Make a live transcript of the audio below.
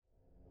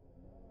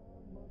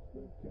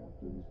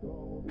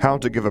How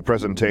to give a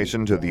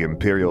presentation to the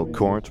Imperial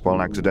Court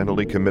while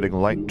accidentally committing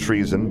light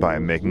treason by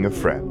making a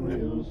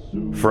friend.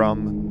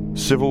 From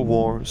Civil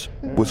Wars,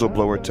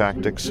 Whistleblower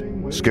Tactics,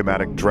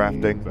 Schematic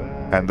Drafting,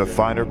 and the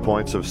Finer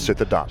Points of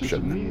Sith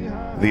Adoption,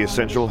 the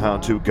Essential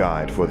How-To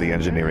Guide for the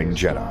Engineering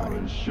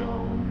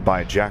Jedi,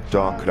 by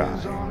Jackdaw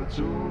Cry.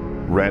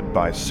 Read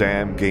by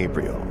Sam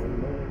Gabriel.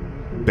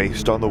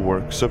 Based on the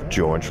works of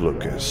George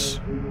Lucas.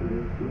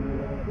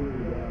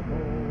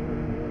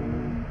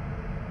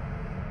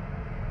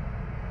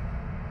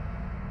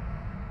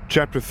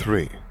 Chapter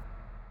 3.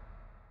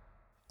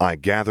 I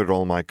gathered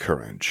all my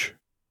courage.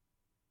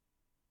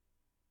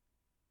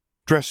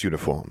 Dress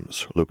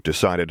uniforms, Luke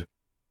decided,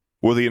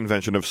 were the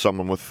invention of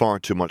someone with far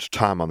too much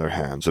time on their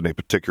hands and a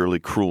particularly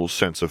cruel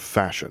sense of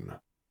fashion.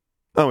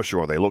 Oh,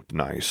 sure, they looked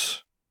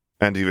nice,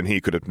 and even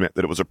he could admit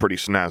that it was a pretty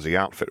snazzy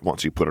outfit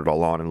once he put it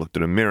all on and looked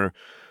in a mirror,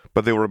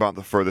 but they were about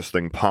the furthest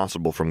thing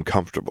possible from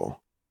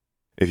comfortable.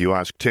 If you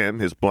asked him,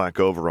 his black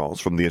overalls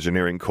from the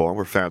Engineering Corps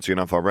were fancy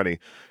enough already,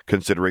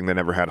 considering they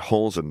never had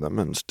holes in them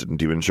and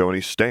didn't even show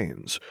any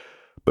stains.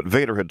 But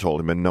Vader had told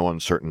him in no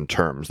uncertain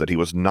terms that he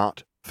was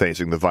not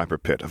facing the Viper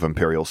Pit of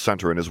Imperial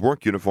Center in his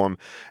work uniform,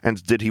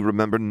 and did he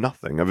remember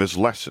nothing of his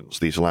lessons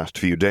these last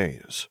few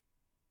days?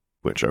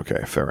 Which,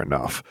 okay, fair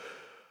enough.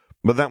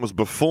 But that was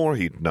before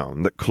he'd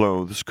known that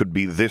clothes could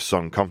be this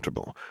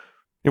uncomfortable.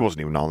 It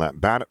wasn't even all that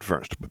bad at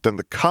first, but then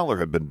the collar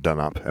had been done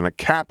up and a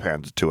cap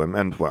handed to him,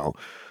 and, well,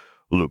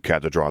 Luke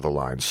had to draw the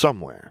line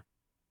somewhere.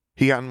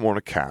 He hadn't worn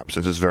a cap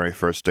since his very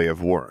first day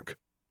of work.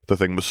 The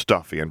thing was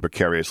stuffy and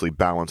precariously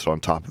balanced on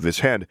top of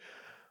his head,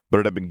 but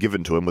it had been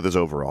given to him with his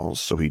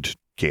overalls, so he'd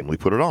gamely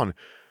put it on.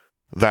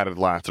 That had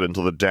lasted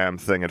until the damn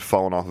thing had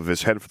fallen off of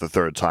his head for the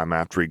third time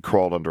after he'd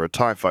crawled under a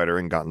TIE fighter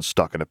and gotten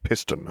stuck in a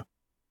piston.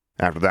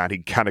 After that, he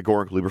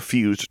categorically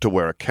refused to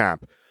wear a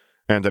cap,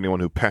 and anyone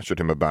who pestered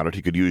him about it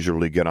he could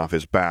usually get off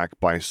his back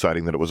by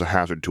citing that it was a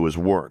hazard to his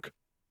work.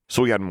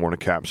 So he hadn't worn a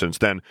cap since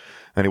then,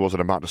 and he wasn't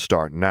about to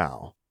start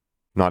now,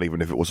 not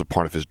even if it was a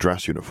part of his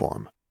dress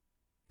uniform.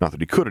 Not that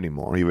he could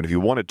anymore, even if he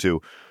wanted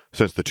to,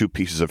 since the two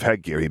pieces of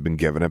headgear he'd been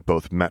given had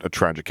both met a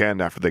tragic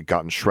end after they'd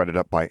gotten shredded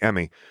up by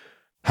Emmy.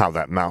 How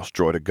that mouse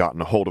droid had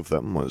gotten a hold of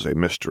them was a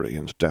mystery,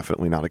 and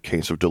definitely not a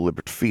case of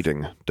deliberate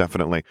feeding,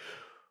 definitely,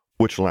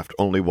 which left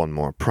only one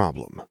more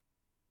problem.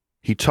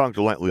 He tugged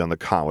lightly on the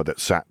collar that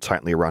sat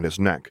tightly around his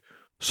neck,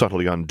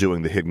 subtly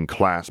undoing the hidden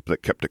clasp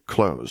that kept it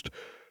closed.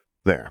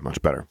 There,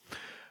 much better.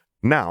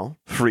 Now,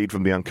 freed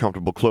from the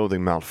uncomfortable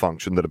clothing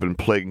malfunction that had been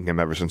plaguing him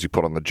ever since he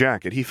put on the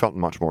jacket, he felt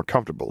much more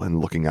comfortable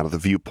in looking out of the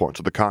viewports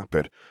of the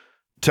cockpit.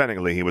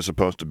 Technically, he was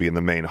supposed to be in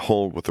the main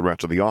hold with the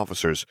rest of the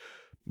officers,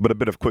 but a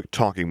bit of quick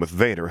talking with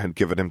Vader had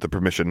given him the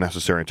permission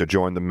necessary to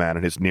join the man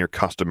in his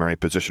near-customary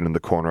position in the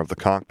corner of the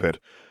cockpit.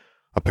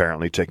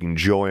 Apparently taking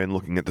joy in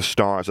looking at the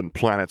stars and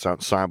planets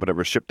outside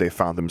whatever ship they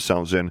found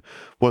themselves in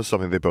was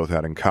something they both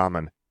had in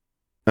common.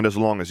 And as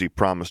long as he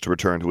promised to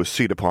return to his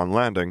seat upon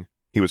landing,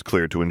 he was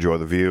cleared to enjoy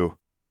the view.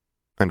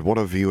 And what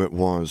a view it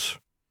was.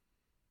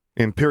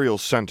 Imperial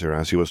Center,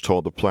 as he was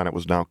told the planet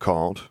was now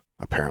called.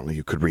 Apparently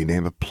you could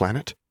rename a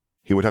planet?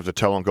 He would have to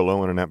tell Uncle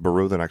Owen and Aunt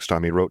Beru the next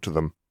time he wrote to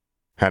them.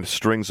 Had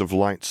strings of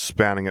lights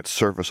spanning its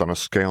surface on a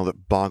scale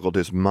that boggled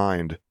his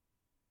mind.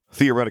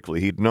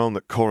 Theoretically, he'd known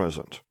that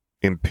Coruscant,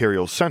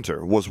 Imperial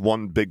Center, was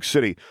one big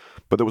city,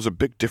 but there was a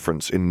big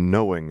difference in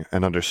knowing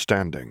and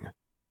understanding.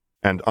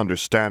 And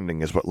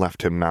understanding is what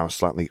left him now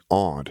slightly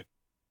awed.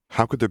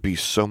 How could there be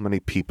so many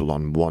people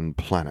on one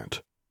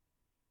planet?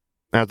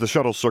 As the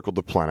shuttle circled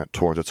the planet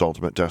towards its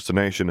ultimate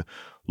destination,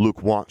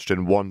 Luke watched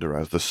in wonder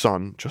as the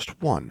sun,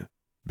 just one,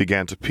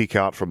 began to peek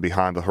out from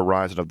behind the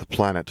horizon of the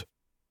planet.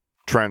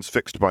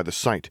 Transfixed by the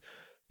sight,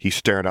 he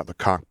stared out the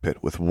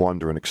cockpit with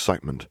wonder and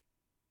excitement.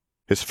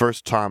 His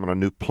first time on a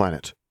new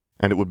planet,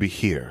 and it would be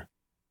here,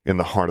 in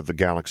the heart of the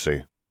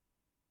galaxy.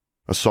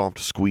 A soft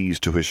squeeze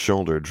to his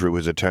shoulder drew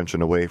his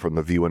attention away from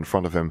the view in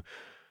front of him,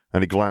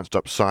 and he glanced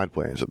up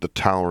sideways at the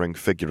towering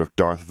figure of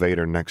Darth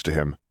Vader next to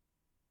him.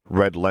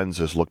 Red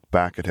lenses looked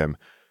back at him,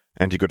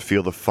 and he could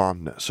feel the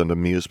fondness and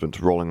amusement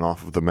rolling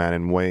off of the man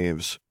in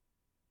waves.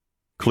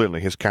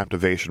 Clearly his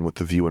captivation with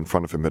the view in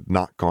front of him had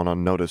not gone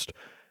unnoticed,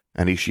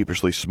 and he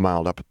sheepishly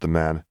smiled up at the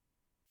man.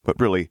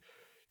 But really,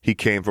 he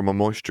came from a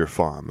moisture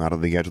farm out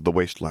on the edge of the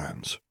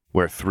wastelands,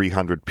 where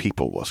 300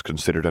 people was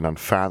considered an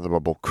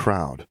unfathomable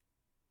crowd.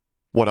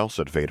 What else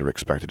had Vader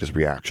expected his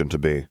reaction to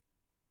be?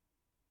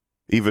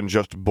 Even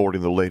just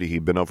boarding the lady,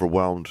 he'd been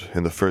overwhelmed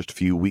in the first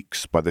few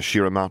weeks by the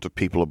sheer amount of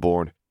people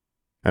aboard,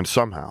 and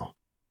somehow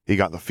he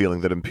got the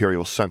feeling that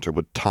Imperial Center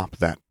would top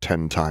that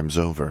 10 times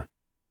over.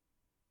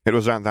 It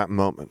was at that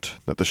moment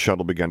that the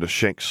shuttle began to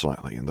shake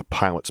slightly, and the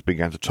pilots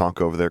began to talk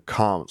over their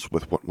comms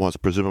with what was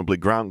presumably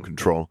ground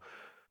control.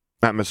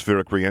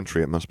 Atmospheric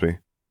re-entry, it must be.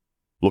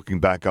 Looking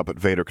back up at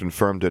Vader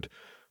confirmed it.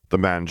 The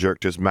man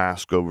jerked his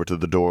mask over to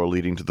the door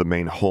leading to the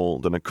main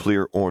hold in a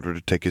clear order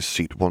to take his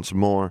seat once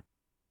more.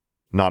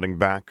 Nodding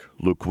back,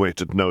 Luke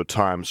wasted no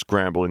time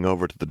scrambling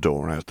over to the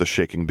door as the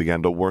shaking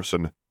began to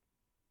worsen.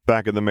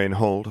 Back in the main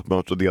hold,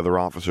 most of the other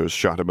officers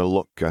shot him a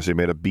look as he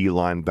made a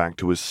beeline back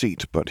to his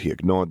seat, but he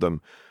ignored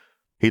them.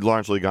 He'd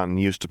largely gotten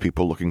used to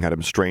people looking at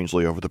him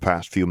strangely over the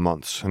past few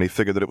months, and he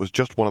figured that it was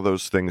just one of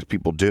those things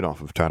people did off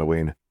of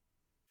Tatooine.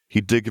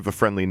 He did give a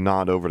friendly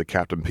nod over to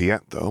Captain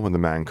Piet, though, when the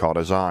man caught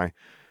his eye,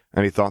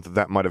 and he thought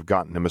that might have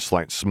gotten him a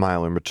slight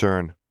smile in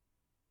return.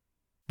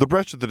 The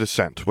rest of the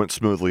descent went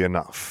smoothly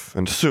enough,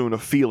 and soon a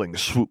feeling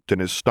swooped in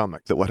his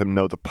stomach that let him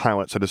know the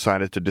pilots had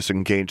decided to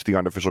disengage the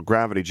artificial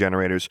gravity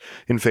generators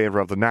in favor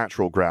of the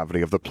natural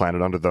gravity of the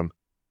planet under them.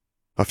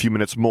 A few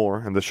minutes more,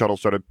 and the shuttle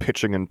started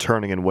pitching and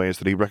turning in ways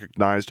that he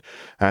recognized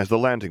as the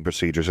landing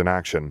procedures in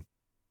action.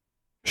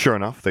 Sure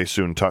enough, they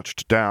soon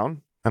touched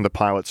down, and the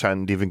pilots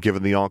hadn't even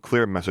given the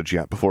all-clear message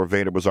yet before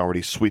Vader was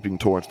already sweeping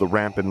towards the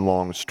ramp in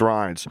long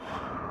strides,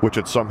 which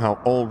had somehow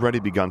already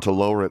begun to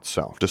lower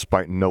itself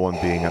despite no one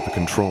being at the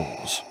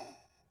controls.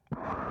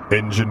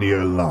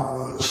 "Engineer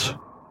Lars,"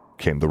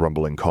 came the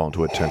rumbling call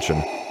to attention,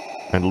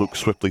 and Luke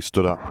swiftly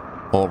stood up,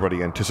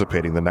 already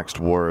anticipating the next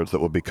words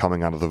that would be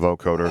coming out of the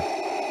vocoder.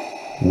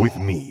 "With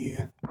me."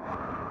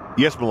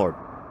 "Yes, my lord."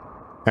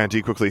 And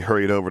he quickly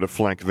hurried over to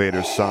flank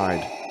Vader's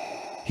side.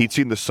 He'd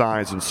seen the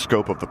size and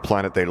scope of the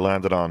planet they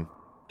landed on.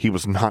 He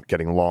was not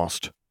getting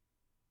lost.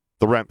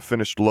 The ramp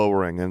finished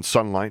lowering, and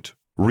sunlight,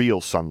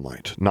 real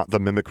sunlight, not the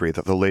mimicry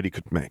that the lady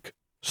could make,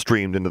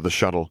 streamed into the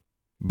shuttle,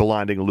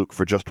 blinding Luke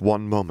for just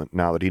one moment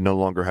now that he no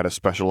longer had a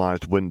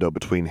specialized window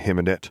between him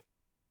and it.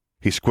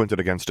 He squinted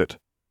against it,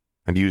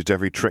 and used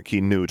every trick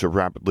he knew to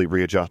rapidly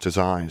readjust his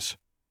eyes.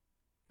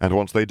 And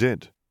once they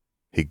did,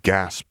 he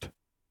gasped.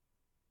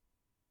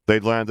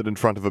 They'd landed in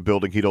front of a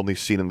building he'd only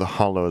seen in the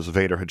hollows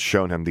Vader had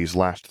shown him these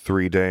last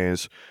 3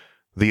 days,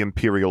 the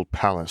Imperial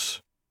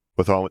Palace,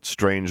 with all its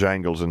strange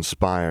angles and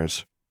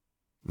spires.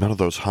 None of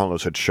those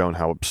hollows had shown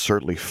how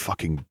absurdly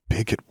fucking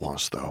big it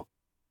was, though.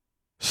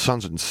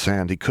 Suns and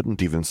sand, he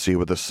couldn't even see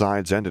where the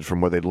sides ended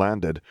from where they'd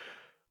landed,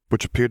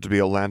 which appeared to be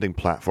a landing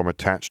platform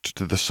attached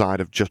to the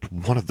side of just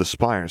one of the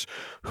spires.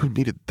 Who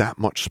needed that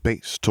much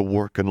space to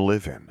work and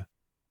live in?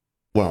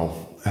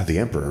 Well, the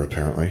Emperor,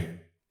 apparently.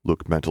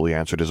 Luke mentally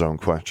answered his own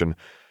question.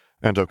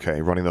 And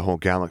okay, running the whole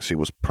galaxy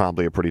was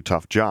probably a pretty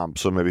tough job,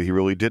 so maybe he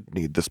really did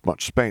need this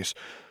much space.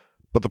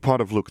 But the part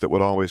of Luke that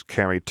would always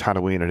carry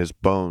Tatooine in his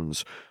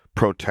bones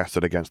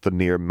protested against the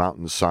near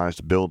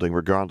mountain-sized building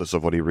regardless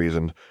of what he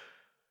reasoned.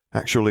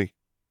 Actually,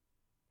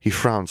 he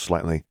frowned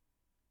slightly.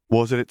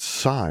 Was it its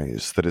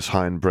size that his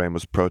hindbrain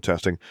was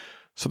protesting?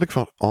 Something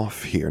felt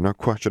off here, no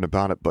question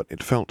about it, but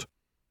it felt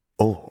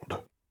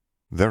old.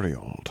 Very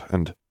old.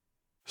 And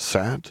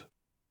sad?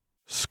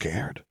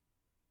 Scared?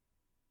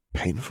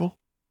 Painful?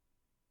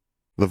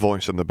 The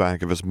voice in the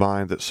back of his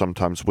mind that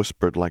sometimes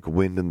whispered like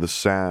wind in the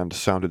sand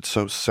sounded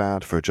so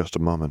sad for just a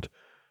moment,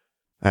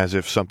 as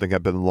if something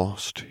had been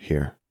lost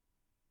here.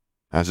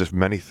 As if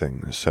many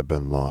things had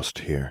been lost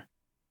here.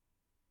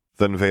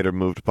 Then Vader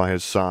moved by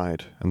his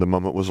side, and the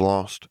moment was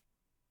lost.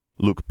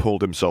 Luke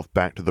pulled himself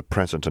back to the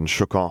present and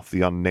shook off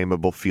the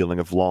unnameable feeling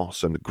of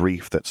loss and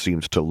grief that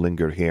seemed to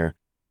linger here.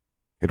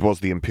 It was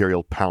the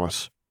Imperial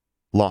Palace.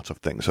 Lots of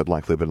things had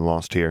likely been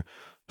lost here,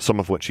 some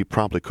of which he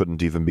probably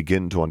couldn't even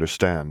begin to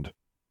understand.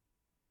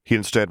 He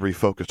instead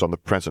refocused on the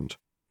present,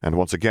 and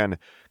once again,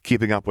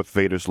 keeping up with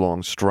Vader's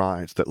long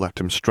strides that left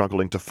him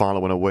struggling to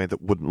follow in a way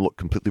that wouldn't look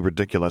completely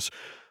ridiculous.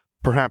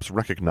 Perhaps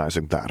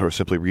recognizing that, or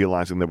simply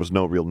realizing there was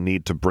no real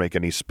need to break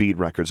any speed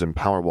records in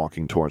power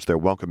walking towards their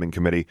welcoming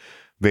committee,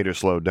 Vader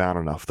slowed down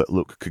enough that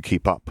Luke could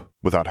keep up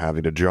without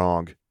having to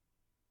jog.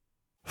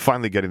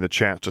 Finally getting the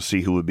chance to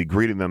see who would be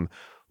greeting them,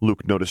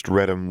 Luke noticed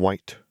red and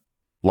white.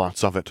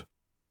 Lots of it.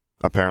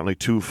 Apparently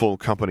 2 full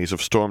companies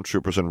of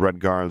stormtroopers and Red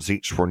Guards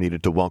each were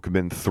needed to welcome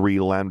in 3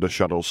 Lambda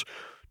shuttles,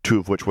 2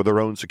 of which were their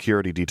own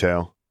security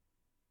detail.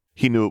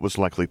 He knew it was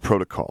likely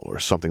protocol or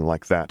something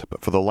like that,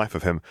 but for the life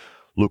of him,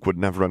 Luke would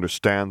never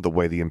understand the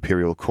way the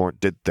Imperial Court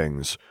did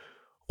things,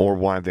 or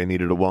why they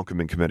needed a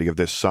welcoming committee of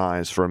this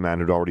size for a man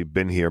who'd already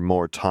been here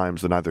more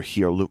times than either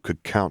he or Luke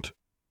could count.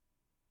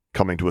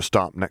 Coming to a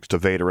stop next to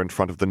Vader in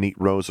front of the neat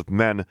rows of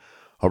men,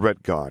 a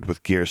Red Guard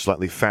with gear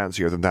slightly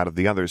fancier than that of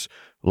the others,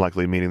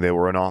 likely meaning they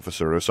were an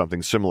officer or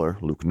something similar,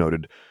 Luke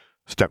noted,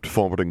 stepped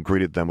forward and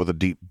greeted them with a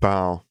deep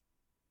bow.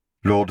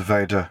 "Lord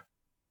Vader,"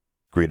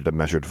 greeted a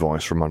measured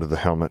voice from under the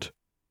helmet.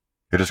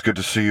 "It is good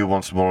to see you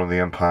once more in the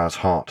Empire's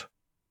heart."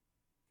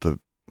 The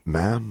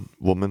man,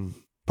 woman,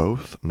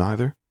 both,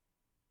 neither?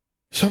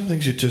 Some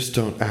things you just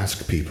don't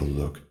ask people,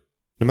 Luke,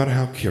 no matter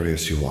how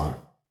curious you are.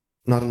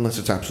 Not unless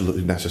it's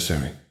absolutely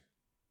necessary.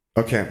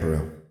 Okay,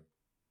 Emperor.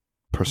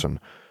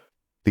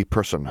 The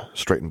person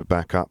straightened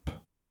back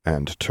up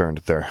and turned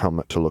their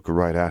helmet to look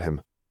right at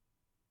him.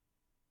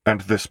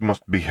 "And this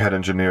must be head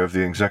engineer of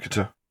the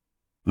Executor?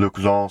 Luke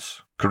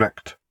Laws,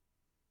 correct?"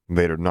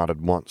 Vader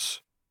nodded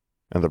once,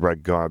 and the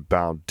Red Guard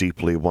bowed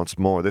deeply once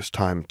more, this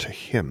time to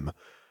him.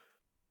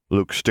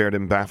 Luke stared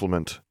in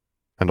bafflement,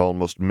 and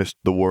almost missed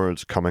the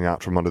words coming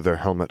out from under their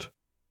helmet.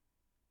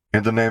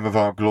 "In the name of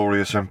our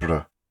glorious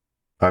Emperor,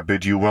 I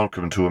bid you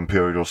welcome to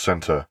Imperial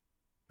Center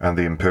and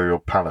the Imperial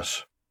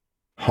Palace,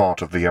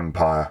 heart of the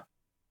Empire."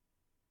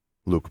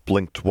 Luke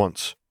blinked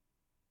once.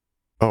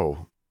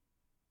 Oh,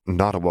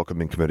 not a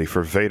welcoming committee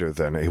for Vader,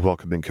 then. A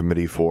welcoming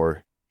committee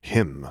for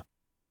him.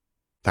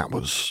 That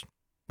was,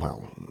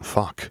 well,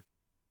 fuck.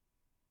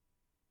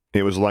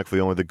 It was likely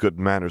only the good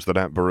manners that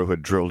Aunt Beru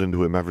had drilled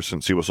into him ever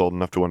since he was old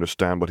enough to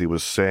understand what he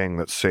was saying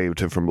that saved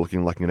him from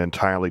looking like an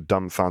entirely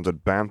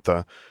dumbfounded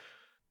bantha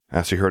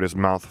as he heard his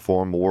mouth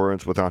form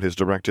words without his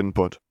direct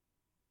input.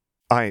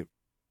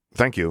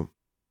 Thank you,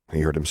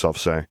 he heard himself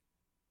say,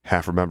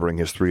 half remembering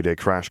his 3-day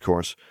crash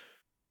course.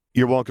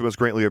 Your welcome is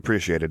greatly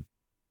appreciated.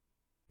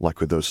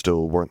 Likely those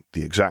still weren't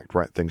the exact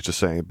right things to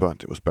say,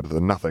 but it was better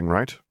than nothing,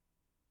 right?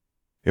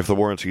 If the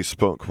words he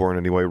spoke were in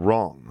any way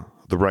wrong,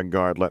 the Red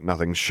Guard let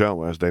nothing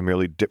show as they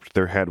merely dipped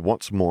their head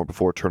once more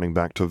before turning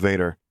back to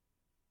Vader.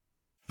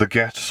 The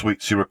guest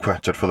suites you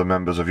requested for the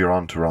members of your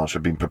entourage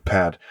have been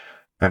prepared,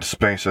 and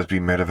space has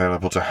been made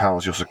available to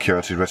house your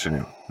security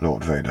retinue,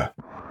 Lord Vader.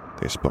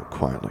 They spoke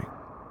quietly.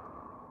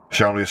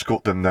 Shall we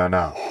escort them there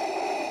now?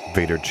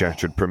 Vader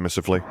gestured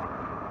permissively.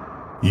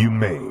 You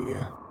may.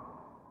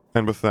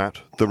 And with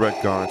that, the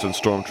Red Guards and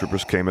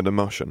stormtroopers came into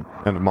motion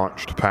and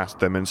marched past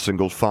them in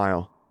single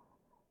file.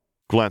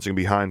 Glancing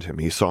behind him,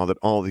 he saw that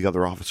all the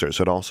other officers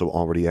had also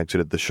already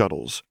exited the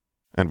shuttles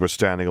and were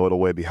standing a little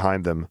way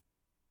behind them.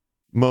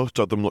 Most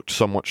of them looked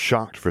somewhat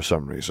shocked for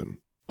some reason,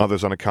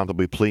 others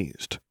unaccountably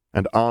pleased,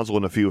 and Ozzel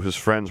and a few of his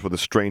friends were the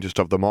strangest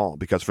of them all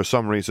because for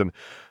some reason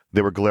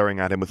they were glaring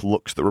at him with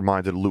looks that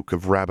reminded Luke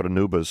of rabid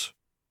Anubas.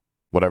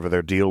 Whatever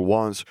their deal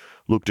was,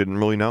 Luke didn't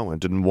really know and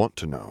didn't want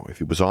to know, if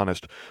he was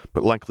honest,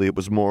 but likely it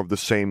was more of the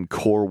same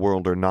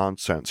core-worlder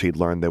nonsense he'd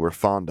learned they were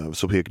fond of,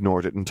 so he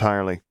ignored it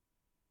entirely.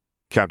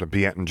 Captain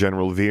Piet and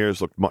General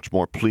Veers looked much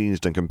more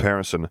pleased in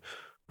comparison,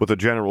 with the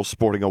General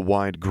sporting a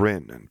wide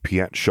grin and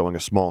Piet showing a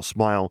small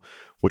smile,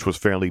 which was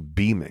fairly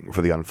beaming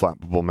for the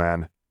unflappable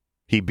man.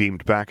 He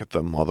beamed back at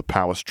them while the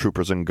palace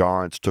troopers and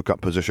guards took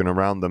up position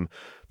around them,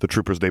 the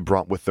troopers they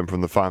brought with them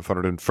from the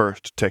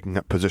 501st taking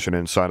up position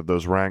inside of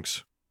those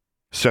ranks.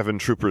 7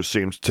 troopers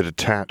seemed to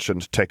detach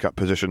and take up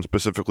position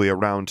specifically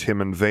around him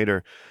and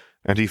Vader,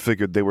 and he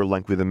figured they were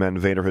likely the men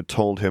Vader had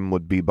told him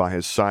would be by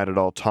his side at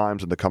all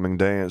times in the coming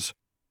days.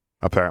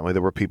 Apparently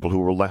there were people who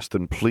were less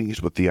than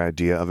pleased with the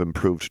idea of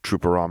improved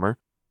trooper armor,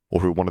 or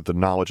who wanted the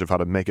knowledge of how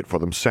to make it for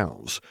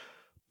themselves,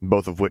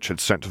 both of which had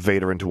sent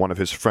Vader into one of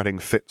his fretting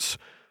fits,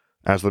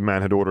 as the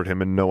man had ordered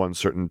him in no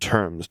uncertain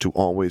terms to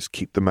always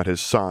keep them at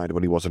his side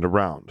when he wasn't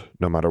around,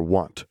 no matter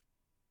what.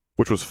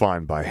 Which was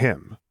fine by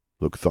him,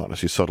 Luke thought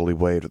as he subtly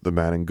waved at the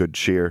man in good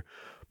cheer.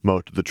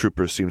 Most of the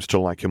troopers seemed to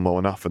like him well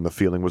enough, and the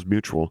feeling was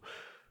mutual.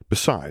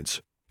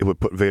 Besides, it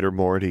would put Vader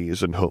more at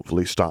ease and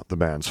hopefully stop the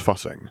man's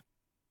fussing.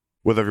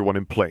 With everyone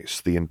in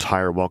place, the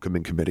entire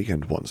welcoming committee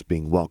and ones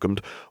being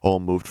welcomed all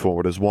moved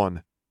forward as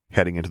one,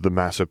 heading into the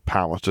massive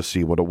palace to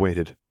see what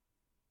awaited.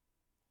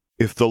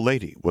 If the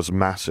lady was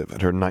massive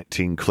and her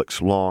 19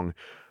 clicks long,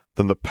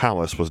 then the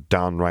palace was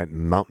downright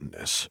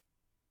mountainous.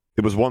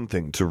 It was one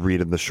thing to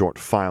read in the short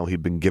file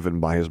he'd been given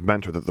by his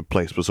mentor that the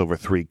place was over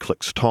 3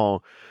 clicks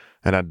tall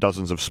and had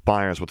dozens of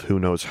spires with who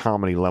knows how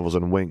many levels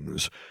and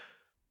wings.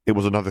 It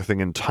was another thing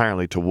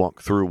entirely to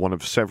walk through one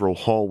of several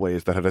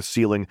hallways that had a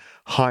ceiling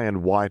high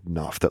and wide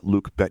enough that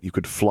Luke bet you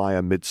could fly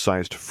a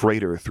mid-sized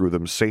freighter through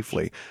them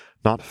safely.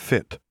 Not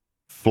fit.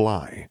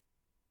 Fly.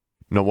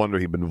 No wonder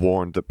he'd been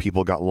warned that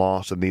people got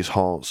lost in these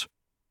halls.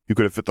 You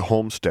could have fit the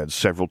homestead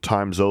several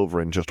times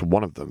over in just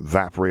one of them,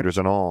 vaporators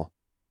and all.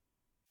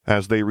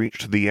 As they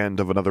reached the end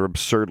of another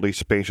absurdly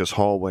spacious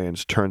hallway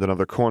and turned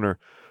another corner,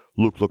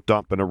 Luke looked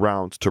up and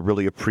around to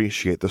really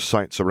appreciate the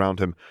sights around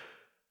him.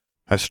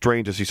 As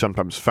strange as he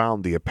sometimes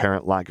found the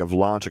apparent lack of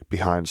logic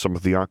behind some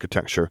of the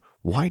architecture,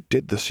 why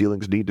did the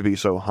ceilings need to be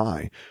so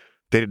high?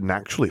 They didn't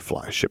actually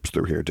fly ships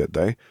through here, did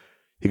they?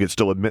 He could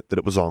still admit that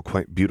it was all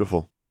quite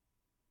beautiful.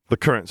 The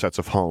current sets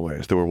of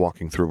hallways they were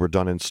walking through were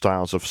done in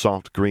styles of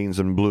soft greens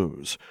and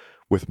blues,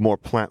 with more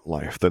plant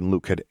life than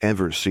Luke had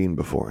ever seen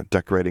before,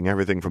 decorating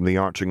everything from the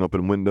arching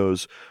open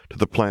windows to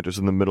the planters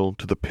in the middle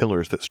to the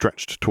pillars that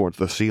stretched towards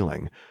the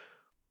ceiling.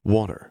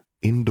 Water.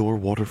 Indoor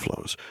water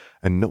flows,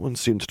 and no one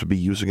seemed to be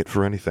using it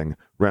for anything,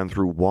 ran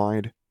through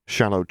wide,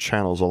 shallow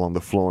channels along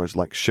the floors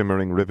like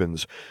shimmering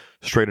ribbons,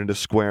 straight into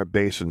square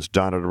basins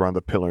dotted around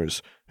the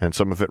pillars, and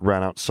some of it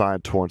ran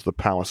outside towards the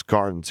palace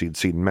gardens he'd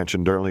seen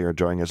mentioned earlier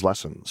during his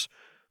lessons.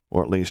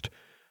 Or at least,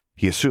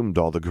 he assumed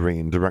all the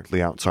green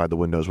directly outside the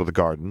windows were the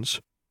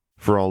gardens.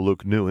 For all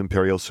Luke knew,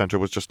 Imperial Center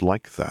was just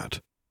like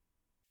that.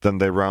 Then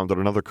they rounded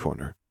another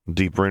corner,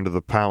 deeper into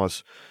the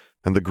palace,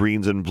 and the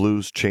greens and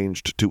blues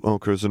changed to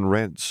ochres and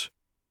reds.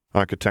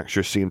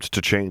 Architecture seemed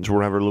to change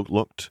wherever Luke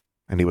looked,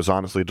 and he was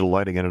honestly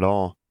delighting in it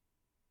all.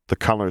 The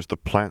colors, the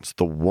plants,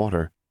 the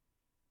water.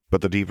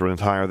 But the deeper and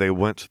higher they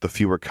went, the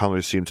fewer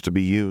colors seemed to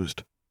be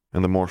used,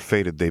 and the more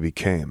faded they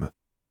became.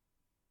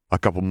 A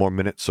couple more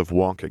minutes of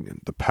walking, and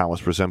the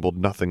palace resembled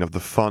nothing of the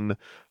fun,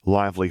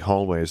 lively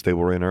hallways they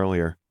were in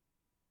earlier.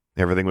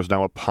 Everything was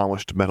now a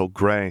polished metal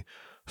gray,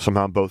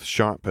 somehow both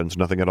sharp and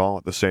nothing at all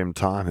at the same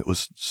time. It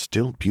was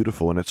still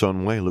beautiful in its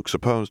own way, Luke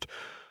supposed,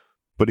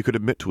 but he could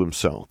admit to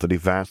himself that he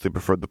vastly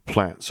preferred the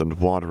plants and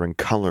water and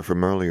color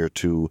from earlier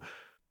to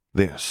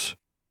this.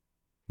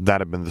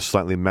 That had been the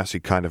slightly messy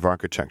kind of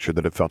architecture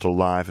that had felt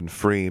alive and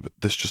free, but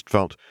this just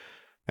felt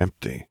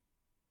empty.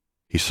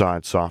 He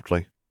sighed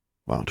softly.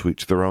 Well, to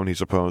each their own, he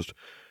supposed.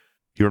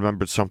 He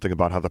remembered something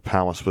about how the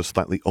palace was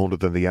slightly older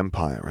than the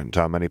Empire, and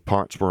how many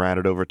parts were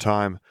added over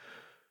time.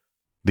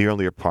 The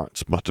earlier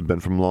parts must have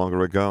been from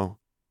longer ago,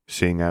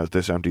 seeing as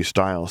this empty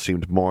style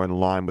seemed more in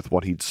line with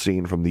what he'd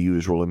seen from the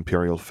usual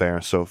imperial fare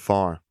so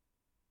far.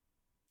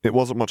 It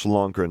wasn't much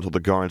longer until the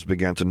guards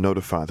began to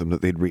notify them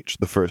that they'd reached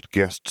the first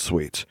guest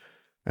suites,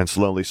 and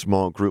slowly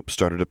small groups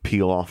started to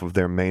peel off of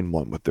their main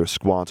one with their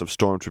squads of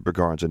stormtrooper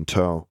guards in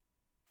tow.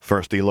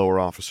 First the lower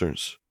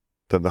officers,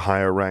 then the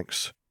higher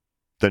ranks,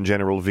 then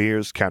General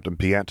Veers, Captain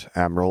Piet,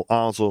 Admiral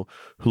Ozzel,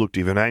 who looked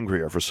even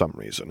angrier for some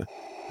reason,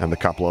 and a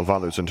couple of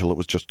others until it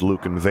was just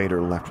Luke and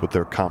Vader left with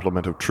their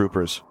complement of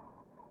troopers.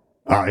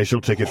 "I shall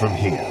take it from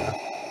here,"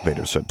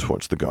 Vader said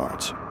towards the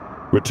guards.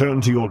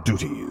 "Return to your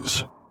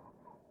duties."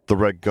 The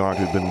Red Guard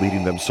who'd been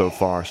leading them so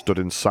far stood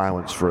in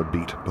silence for a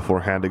beat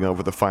before handing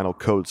over the final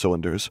code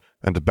cylinders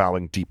and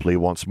bowing deeply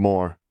once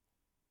more.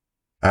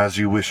 "As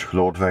you wish,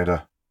 Lord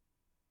Vader."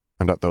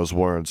 And at those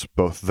words,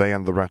 both they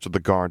and the rest of the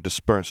guard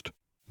dispersed,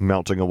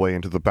 melting away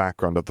into the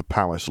background of the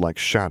palace like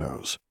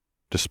shadows,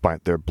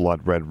 despite their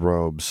blood-red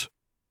robes.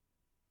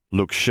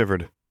 Luke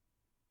shivered.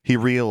 He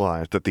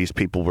realized that these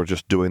people were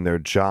just doing their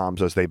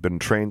jobs as they'd been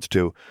trained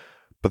to,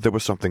 but there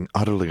was something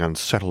utterly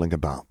unsettling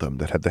about them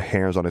that had the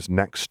hairs on his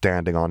neck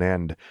standing on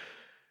end.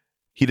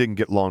 He didn't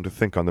get long to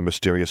think on the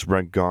mysterious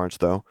Red Guards,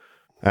 though,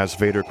 as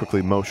Vader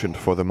quickly motioned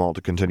for them all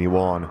to continue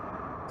on.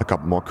 A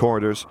couple more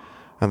corridors,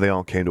 and they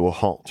all came to a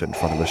halt in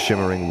front of a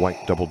shimmering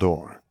white double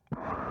door.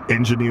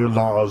 "Engineer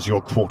Lars,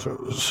 your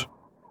quarters,"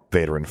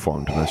 Vader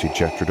informed him as he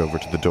gestured over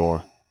to the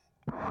door.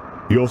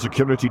 "Your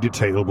security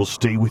detail will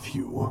stay with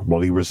you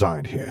while you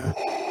reside here.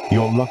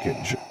 Your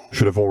luggage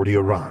should have already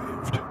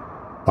arrived.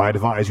 I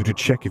advise you to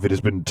check if it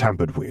has been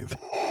tampered with."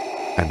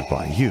 And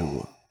by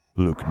you,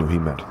 Luke knew he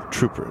meant the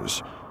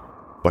troopers,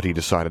 but he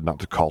decided not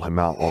to call him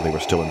out while they were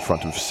still in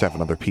front of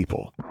 7 other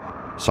people.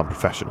 Some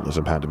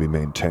professionalism had to be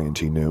maintained,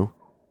 he knew.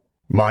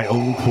 "My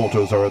own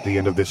quarters are at the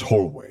end of this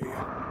hallway,"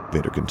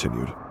 Vader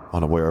continued,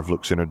 unaware of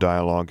Luke's inner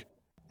dialogue.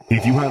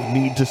 "If you have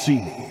need to see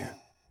me,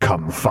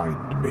 come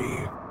find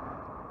me."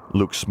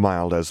 Luke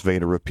smiled as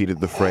Vader repeated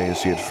the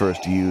phrase he had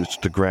first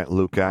used to grant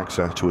Luke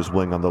access to his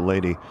wing on the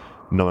Lady,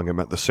 knowing it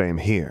meant the same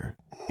here,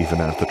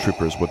 even as the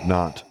troopers would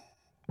not.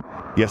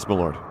 "Yes, my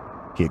lord,"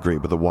 he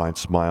agreed with a wide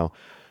smile,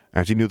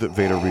 as he knew that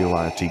Vader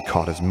realized he'd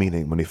caught his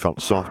meaning when he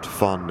felt soft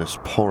fondness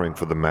pouring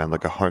for the man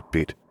like a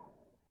heartbeat.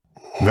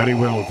 "Very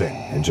well then,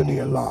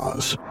 Engineer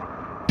Lars.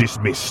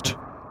 Dismissed."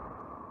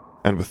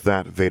 And with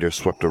that, Vader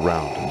swept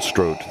around and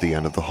strode to the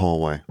end of the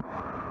hallway.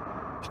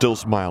 Still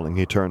smiling,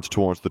 he turns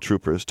towards the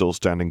troopers still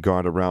standing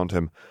guard around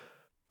him.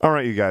 "All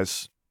right, you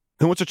guys.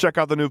 Who wants to check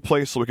out the new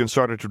place so we can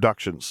start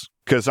introductions?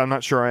 Because I'm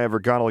not sure I ever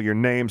got all your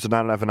names and I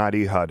don't have an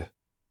ID HUD."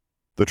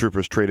 The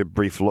troopers traded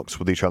brief looks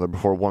with each other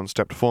before one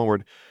stepped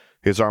forward,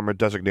 his armor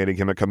designating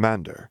him a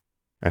commander,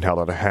 and held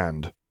out a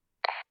hand.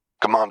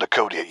 "Commander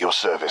Cody at your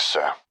service,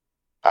 sir.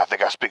 I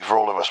think I speak for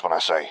all of us when I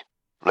say,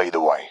 lead the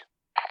way."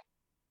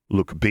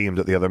 Luke beamed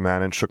at the other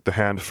man and shook the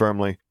hand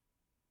firmly.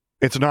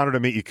 "It's an honor to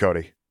meet you,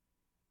 Cody."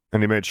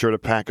 And he made sure to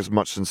pack as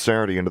much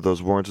sincerity into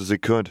those words as he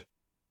could.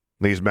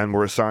 These men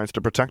were assigned to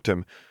protect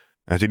him,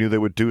 and he knew they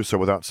would do so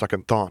without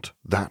second thought.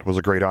 That was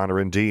a great honor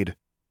indeed.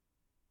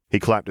 He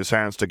clapped his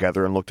hands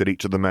together and looked at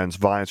each of the men's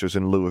visors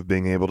in lieu of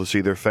being able to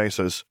see their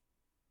faces.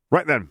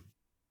 "Right then,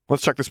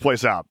 let's check this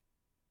place out."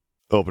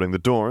 Opening the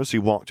doors, he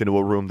walked into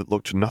a room that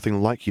looked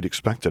nothing like he'd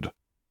expected.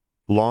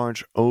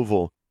 Large,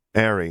 oval,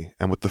 airy,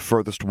 and with the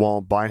furthest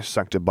wall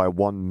bisected by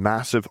one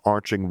massive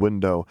arching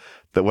window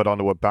that led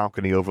onto a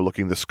balcony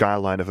overlooking the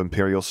skyline of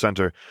Imperial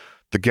Center,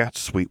 the guest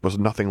suite was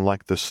nothing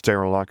like the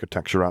sterile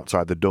architecture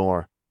outside the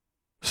door.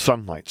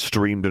 Sunlight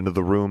streamed into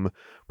the room,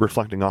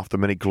 reflecting off the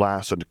many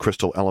glass and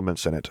crystal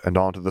elements in it and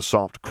onto the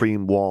soft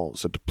cream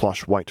walls and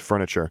plush white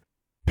furniture,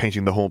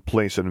 painting the whole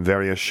place in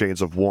various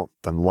shades of warmth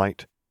and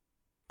light.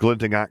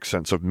 Glinting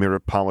accents of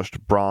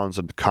mirror-polished bronze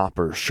and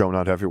copper shone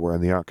out everywhere in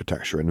the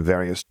architecture in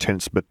various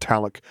tints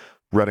metallic,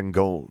 red and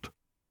gold.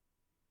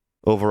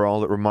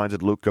 Overall, it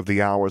reminded Luke of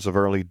the hours of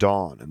early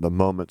dawn and the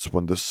moments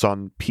when the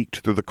sun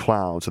peeked through the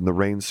clouds in the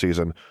rain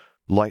season,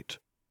 light,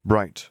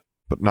 bright,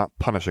 but not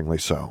punishingly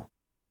so.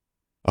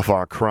 A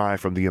far cry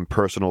from the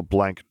impersonal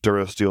blank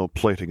Durasteel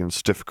plating and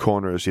stiff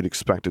corners he'd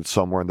expected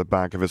somewhere in the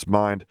back of his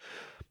mind,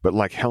 but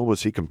like hell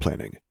was he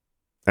complaining.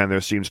 And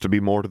there seems to be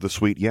more to the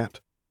suite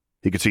yet.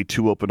 He could see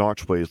 2 open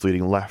archways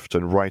leading left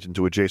and right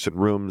into adjacent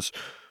rooms,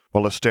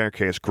 while a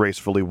staircase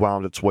gracefully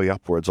wound its way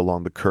upwards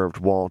along the curved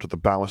wall to the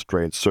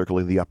balustrades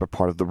circling the upper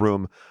part of the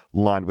room,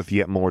 lined with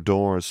yet more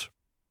doors.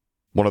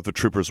 One of the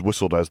troopers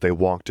whistled as they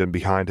walked in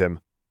behind him.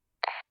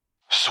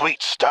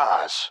 "Sweet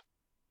stars.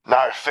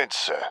 No offense,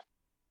 sir,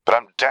 but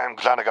I'm damn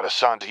glad I got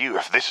assigned to you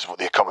if this is what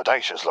the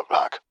accommodations look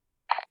like."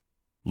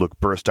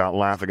 Luke burst out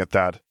laughing at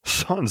that.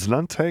 "Sons,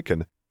 none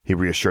taken. he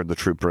reassured the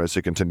trooper as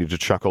he continued to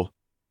chuckle.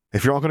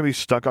 "If you're all going to be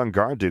stuck on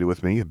guard duty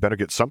with me, you'd better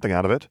get something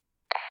out of it."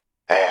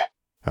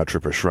 A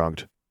trooper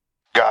shrugged.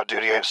 guard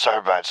duty ain't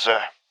so bad,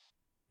 sir.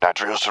 No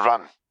drills to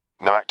run,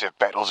 no active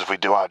battles if we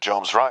do our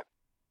jobs right,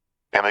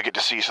 and we get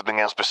to see something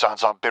else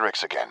besides our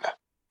barracks again.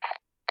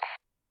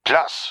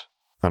 Plus,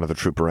 Another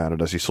trooper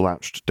added as he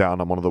slouched down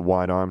on one of the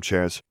wide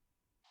armchairs.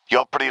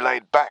 you're pretty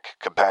laid back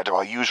compared to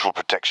our usual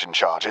protection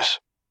charges.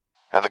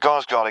 And the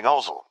guys guarding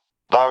Ozzel,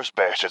 those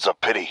bastards are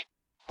pity.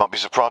 Might be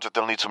surprised if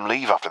they'll need some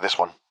leave after this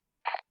one.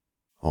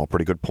 All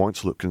pretty good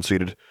points, Luke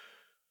conceded.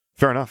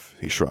 Fair enough,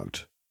 he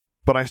shrugged.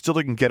 But I still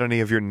didn't get any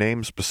of your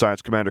names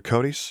besides Commander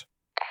Cody's.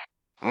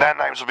 Their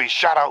names will be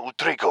Shadow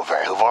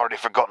Utrikove, who've already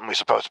forgotten we're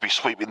supposed to be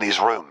sweeping these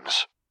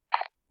rooms.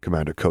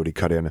 Commander Cody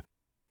cut in,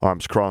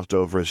 arms crossed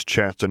over his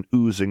chest and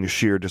oozing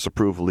sheer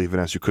disapproval even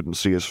as you couldn't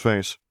see his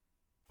face.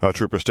 A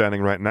trooper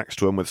standing right next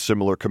to him with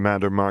similar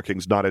commander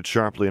markings nodded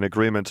sharply in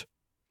agreement.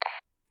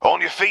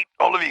 On your feet,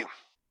 all of you.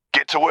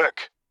 Get to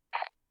work.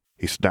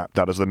 He snapped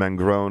out as the men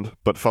groaned,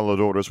 but followed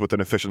orders with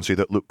an efficiency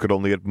that Luke could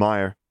only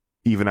admire,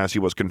 even as he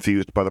was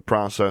confused by the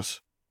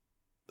process.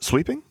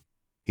 "Sweeping?"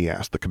 he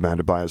asked the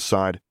commander by his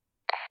side.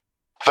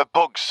 For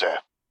bugs, sir.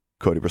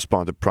 Cody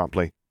responded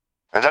promptly.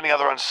 And any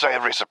other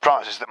unsavory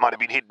surprises that might have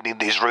been hidden in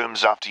these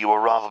rooms after your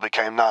arrival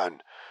became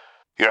known.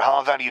 You're a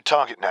high-value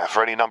target now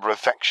for any number of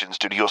factions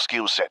due to your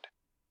skill set.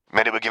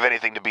 Many would give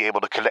anything to be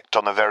able to collect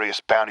on the various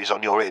bounties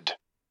on your head.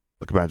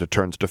 The commander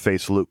turns to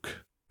face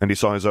Luke, and he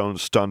saw his own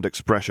stunned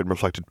expression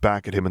reflected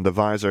back at him in the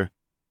visor.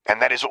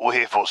 And that is what we're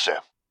here for, sir.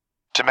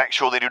 To make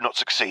sure they do not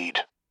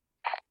succeed.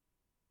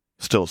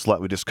 Still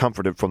slightly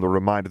discomforted from the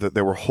reminder that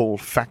there were whole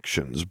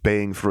factions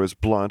baying for his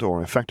blood,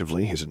 or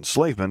effectively his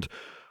enslavement,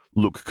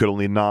 Luke could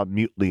only nod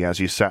mutely as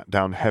he sat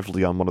down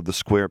heavily on one of the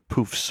square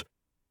poofs,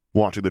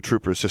 watching the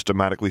troopers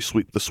systematically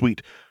sweep the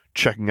suite,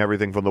 checking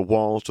everything from the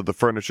walls to the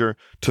furniture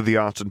to the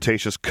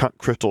ostentatious cut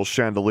crystal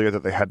chandelier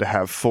that they had to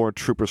have 4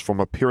 troopers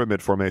form a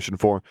pyramid formation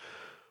for.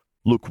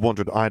 Luke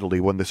wondered idly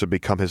when this had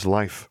become his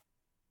life.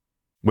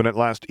 When at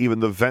last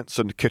even the vents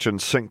and kitchen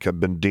sink had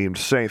been deemed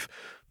safe,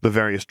 the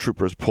various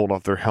troopers pulled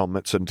off their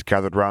helmets and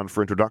gathered round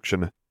for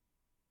introduction.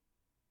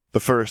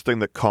 The first thing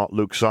that caught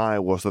Luke's eye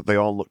was that they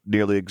all looked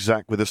nearly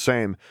exactly the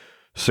same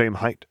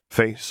height,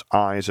 face,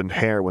 eyes, and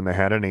hair when they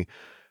had any,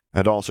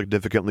 and all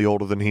significantly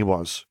older than he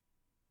was.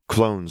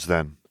 Clones,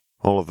 then,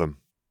 all of them.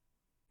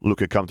 Luke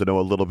had come to know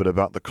a little bit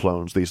about the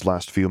clones these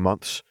last few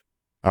months.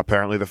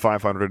 Apparently the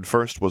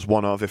 501st was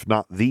one of, if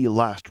not the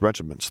last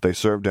regiments they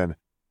served in.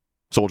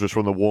 Soldiers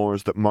from the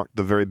wars that marked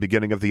the very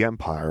beginning of the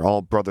Empire,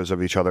 all brothers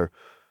of each other,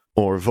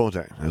 or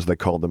Vode, as they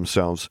called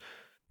themselves,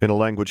 in a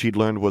language he'd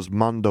learned was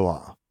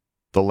Mando'a,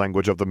 the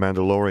language of the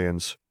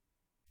Mandalorians.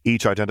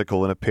 Each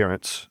identical in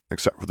appearance,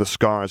 except for the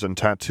scars and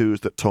tattoos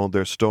that told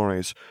their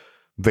stories,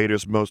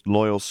 Vader's most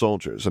loyal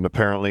soldiers, and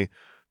apparently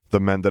the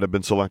men that had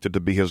been selected to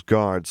be his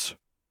guards.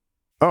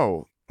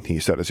 "Oh," he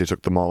said as he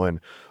took them all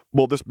in,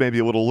 "well, this may be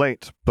a little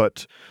late,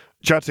 but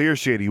Chatir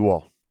Shady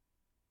Wall."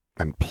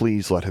 And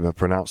please let him have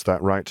pronounced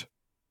that right.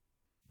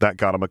 That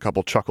got him a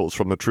couple chuckles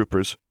from the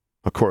troopers,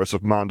 a chorus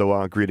of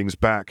Mando'a greetings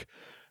back,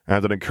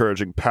 and an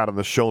encouraging pat on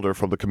the shoulder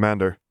from the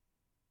commander.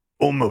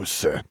 Almost,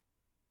 sir,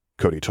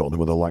 Cody told him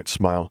with a light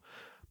smile.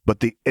 But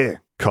the E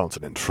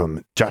consonant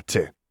from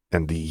Jate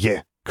and the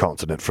Ye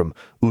consonant from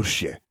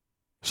Urshe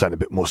sound a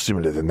bit more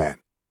similar than that.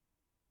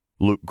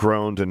 Luke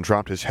groaned and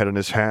dropped his head in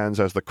his hands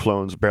as the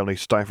clones barely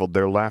stifled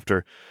their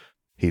laughter.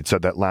 He'd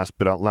said that last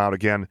bit out loud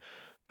again.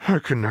 "I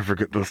can never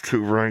get those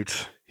two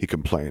right," he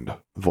complained,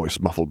 voice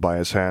muffled by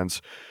his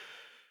hands.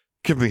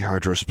 "Give me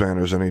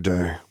hydrospanners any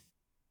day."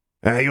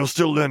 You're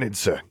still learning,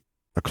 sir,"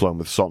 a clone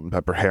with salt and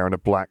pepper hair and a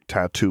black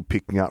tattoo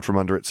peeking out from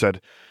under it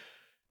said.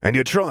 "And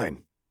you're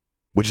trying,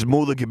 which is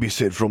more than can be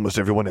said for almost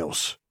everyone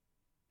else."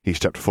 He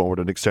stepped forward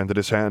and extended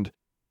his hand.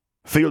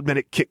 "Field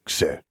medic kick,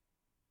 sir."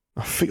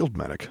 A field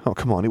medic? Oh,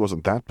 come on, he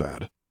wasn't that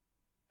bad.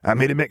 "I'm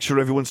here to make sure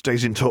everyone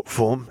stays in top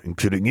form,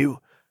 including you,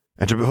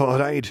 and to provide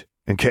aid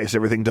in case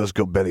everything does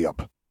go belly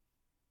up."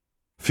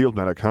 "Field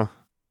medic, huh?"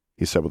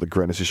 he said with a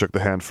grin as he shook the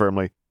hand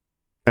firmly.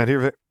 "And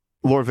here,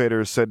 Lord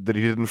Vader said that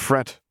he didn't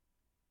fret."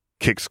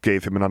 Kix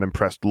gave him an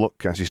unimpressed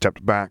look as he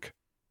stepped back.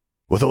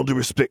 "With all due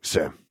respect,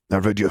 sir,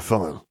 I've read your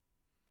file."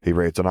 He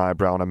raised an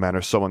eyebrow in a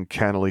manner so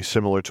uncannily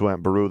similar to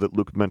Aunt Beru that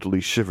Luke mentally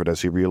shivered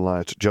as he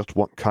realized just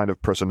what kind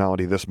of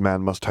personality this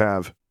man must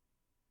have.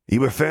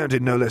 "You were found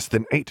in no less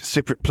than 8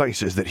 separate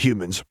places that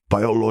humans,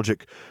 by all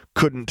logic,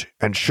 couldn't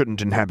and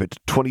shouldn't inhabit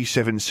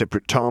 27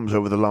 separate times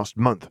over the last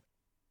month.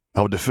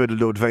 I'll defer to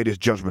Lord Vader's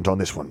judgment on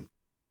this one."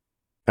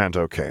 And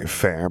okay,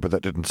 fair, but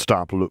that didn't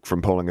stop Luke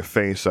from pulling a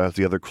face as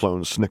the other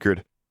clones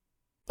snickered.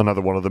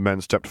 Another one of the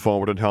men stepped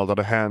forward and held out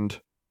a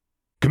hand.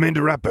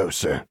 "Commander Appo,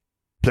 sir.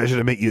 Pleasure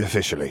to meet you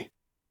officially."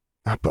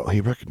 Appo,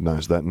 he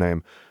recognized that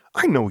name.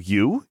 "I know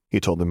you," he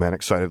told the man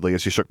excitedly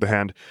as he shook the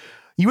hand.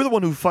 "You were the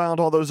one who filed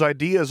all those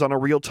ideas on a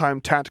real-time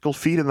tactical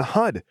feed in the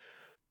HUD.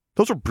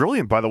 Those were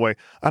brilliant, by the way.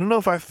 I don't know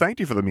if I've thanked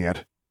you for them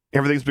yet.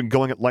 Everything's been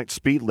going at light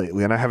speed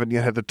lately, and I haven't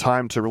yet had the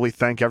time to really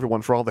thank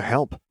everyone for all the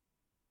help."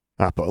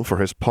 Apo, for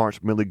his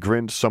part, merely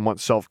grinned somewhat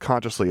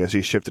self-consciously as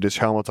he shifted his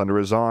helmet under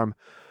his arm.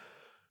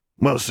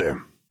 Well,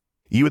 sir,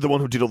 you were the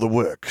one who did all the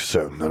work,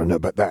 so I don't know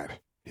about that.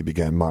 He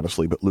began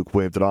modestly, but Luke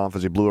waved it off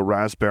as he blew a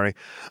raspberry.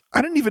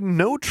 I didn't even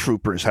know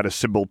troopers had a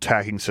symbol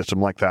tagging system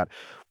like that,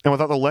 and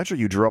without the ledger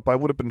you drew up, I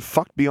would have been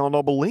fucked beyond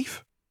all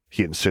belief,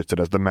 he insisted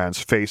as the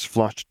man's face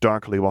flushed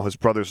darkly while his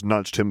brothers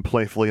nudged him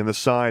playfully in the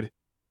side.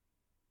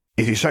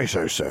 If you say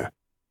so, sir,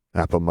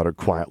 Apo muttered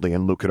quietly,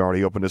 and Luke had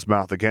already opened his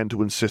mouth again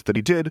to insist that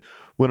he did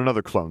when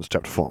another clone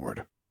stepped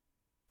forward.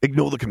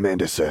 Ignore the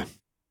commander, sir.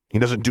 He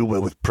doesn't do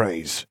well with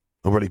praise,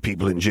 or really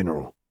people in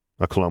general,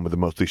 a clone with a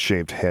mostly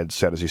shaved head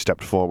said as he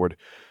stepped forward,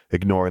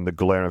 ignoring the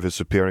glare of his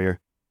superior.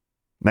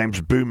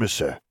 Name's Boomer,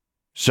 sir.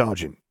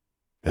 Sergeant.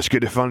 It's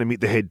good to finally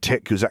meet the head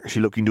tech who's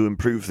actually looking to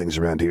improve things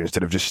around here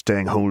instead of just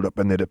staying holed up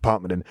in their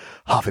department and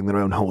huffing their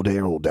own hot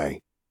air all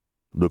day.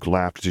 Luke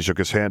laughed as he shook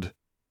his head.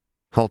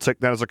 I'll take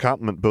that as a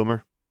compliment,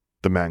 Boomer.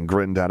 The man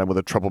grinned at him with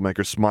a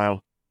troublemaker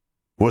smile.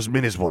 Wasn't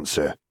meant as one,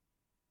 sir.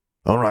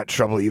 All right,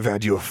 Trouble, you've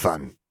had your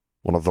fun.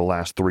 One of the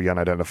last three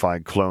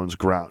unidentified clones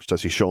grouched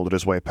as he shouldered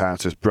his way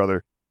past his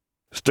brother.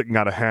 Sticking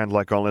out a hand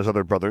like all his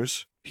other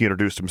brothers, he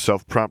introduced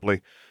himself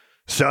promptly.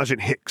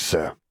 Sergeant Hicks,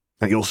 sir,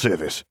 at your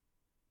service.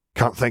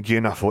 Can't thank you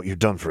enough for what you've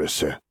done for us,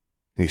 sir,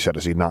 he said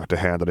as he knocked a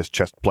hand on his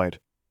chest plate.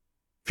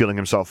 Feeling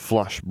himself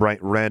flush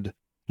bright red,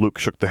 Luke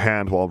shook the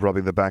hand while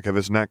rubbing the back of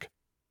his neck.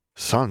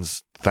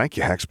 Sons, thank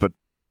you, Hex, but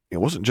it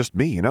wasn't just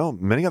me, you know.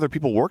 Many other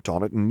people worked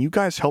on it, and you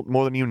guys helped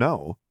more than you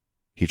know.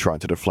 He tried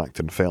to deflect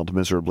and failed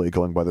miserably,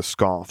 going by the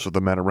scoffs of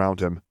the men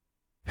around him.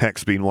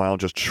 Hex, meanwhile,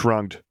 just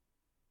shrugged.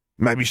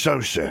 Maybe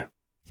so, sir,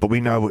 but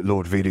we know what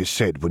Lord Vader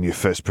said when you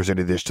first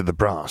presented this to the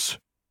brass.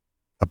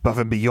 Above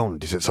and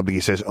beyond isn't something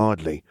he says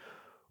idly,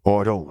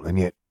 or at all, and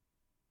yet...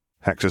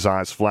 Hex's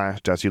eyes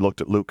flashed as he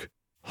looked at Luke,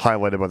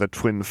 highlighted by the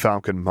twin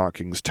falcon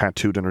markings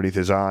tattooed underneath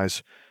his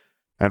eyes,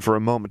 and for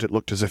a moment it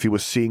looked as if he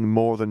was seeing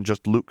more than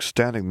just Luke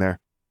standing there.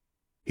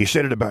 He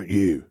said it about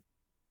you.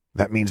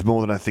 That means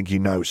more than I think you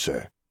know,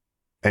 sir,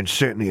 and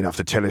certainly enough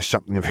to tell us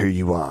something of who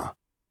you are.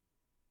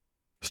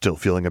 Still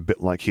feeling a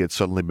bit like he had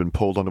suddenly been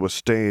pulled onto a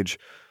stage,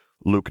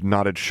 Luke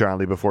nodded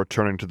shyly before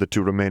turning to the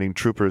two remaining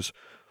troopers,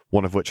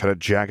 one of which had a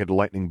jagged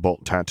lightning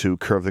bolt tattoo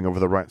curving over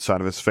the right side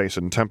of his face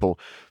and temple,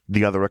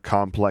 the other a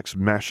complex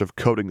mesh of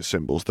coding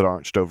symbols that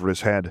arched over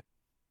his head.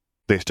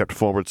 They stepped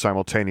forward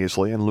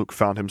simultaneously, and Luke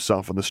found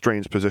himself in the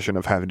strange position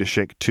of having to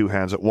shake two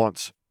hands at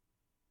once.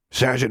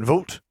 Sergeant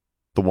Volt,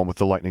 the one with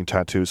the lightning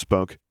tattoo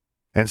spoke.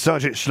 And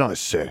Sergeant Schleiss,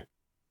 sir,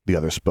 the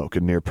other spoke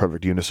in near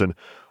perfect unison.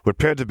 We're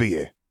proud to be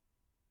here.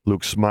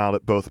 Luke smiled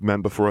at both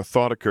men before a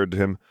thought occurred to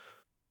him.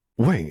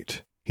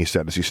 Wait, he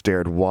said as he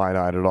stared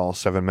wide-eyed at all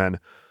 7 men.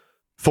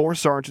 4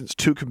 sergeants,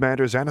 2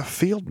 commanders, and a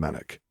field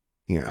medic,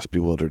 he asked,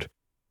 bewildered.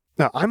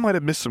 Now, I might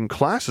have missed some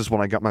classes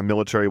when I got my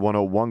Military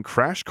 101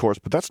 crash course,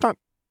 but that's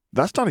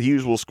not a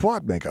usual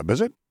squad makeup,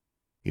 is it?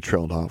 He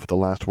trailed off with the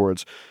last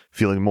words,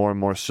 feeling more and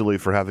more silly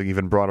for having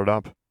even brought it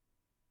up.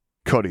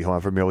 Cody,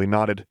 however, merely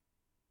nodded.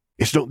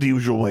 It's not the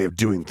usual way of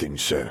doing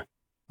things, sir.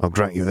 I'll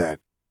grant you that.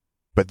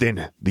 But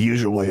then, the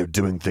usual way of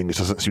doing things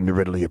doesn't seem to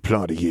readily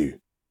apply to you.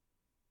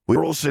 We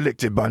were all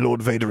selected by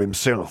Lord Vader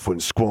himself when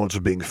squads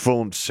were being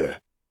formed, sir,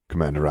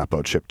 Commander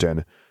Apo chipped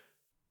in.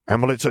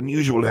 And while it's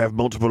unusual to have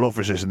multiple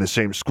officers in the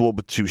same squad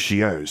with 2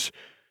 Shios,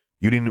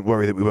 you needn't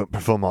worry that we won't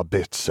perform our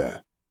best,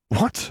 sir.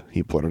 What?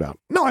 He blurted out.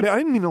 No, I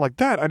didn't mean it like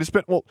that. I just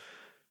meant, well...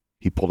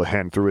 He pulled a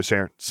hand through his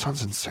hair.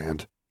 Sun's and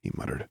sand, he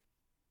muttered.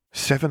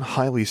 7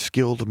 highly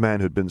skilled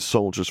men who'd been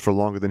soldiers for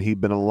longer than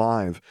he'd been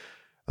alive,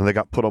 and they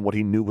got put on what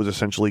he knew was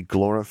essentially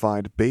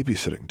glorified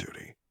babysitting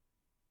duty.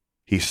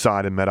 He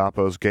sighed and met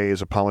Apo's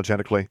gaze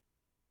apologetically.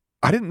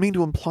 I didn't mean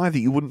to imply that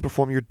you wouldn't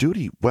perform your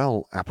duty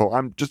well, Apo.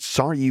 I'm just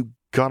sorry you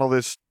got all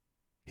this...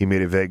 He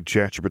made a vague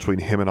gesture between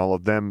him and all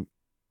of them.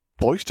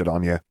 Foisted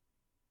on you.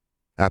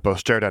 Apo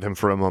stared at him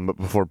for a moment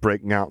before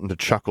breaking out into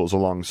chuckles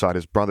alongside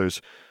his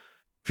brothers.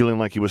 Feeling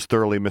like he was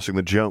thoroughly missing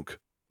the joke,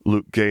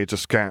 Luke gazed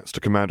askance to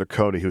Commander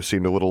Cody, who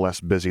seemed a little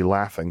less busy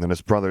laughing than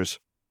his brothers.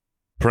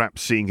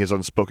 Perhaps seeing his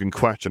unspoken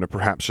question, or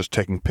perhaps just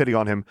taking pity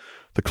on him,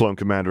 the clone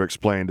commander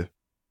explained.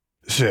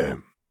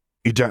 Sir,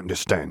 you don't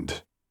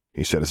understand,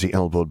 he said as he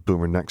elbowed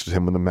Boomer next to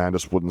him when the man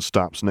just wouldn't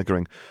stop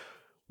snickering.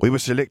 We were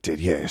selected,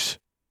 yes,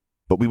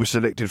 but we were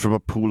selected from a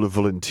pool of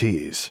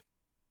volunteers.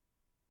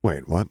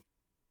 Wait, what?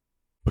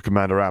 The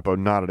Commander Apo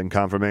nodded in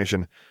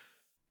confirmation.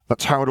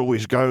 That's how it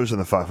always goes in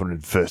the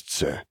 501st,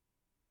 sir.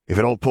 If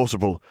at all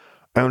possible,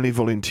 only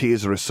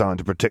volunteers are assigned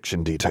to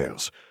protection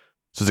details,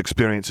 since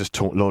experience has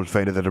taught Lord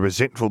Vader that a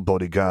resentful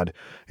bodyguard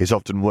is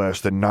often worse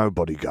than no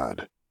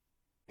bodyguard.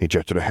 He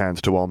gestured a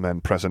hand to all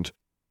men present.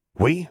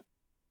 We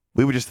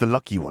were just the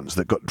lucky ones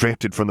that got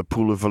drafted from the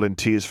pool of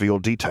volunteers for your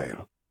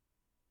detail.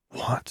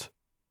 What?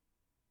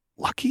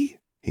 Lucky?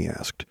 He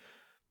asked,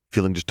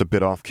 feeling just a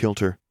bit off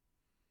kilter.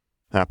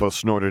 Apo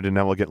snorted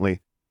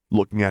inelegantly,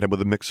 looking at him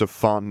with a mix of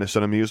fondness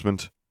and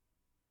amusement.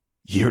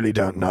 You really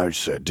don't know,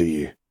 sir, do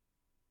you?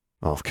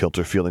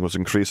 Off-kilter feeling was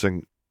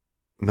increasing.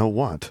 No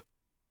what?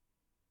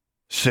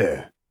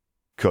 Sir,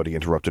 Cody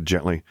interrupted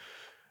gently,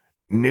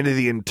 Nearly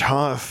the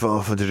entire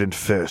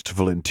 501st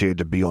volunteered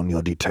to be on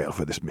your detail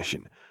for this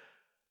mission.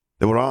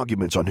 There were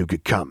arguments on who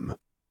could come,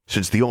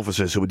 since the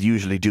officers who would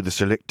usually do the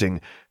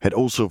selecting had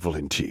also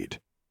volunteered.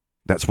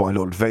 That's why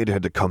Lord Vader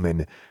had to come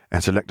in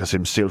and select us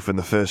himself in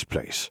the first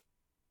place.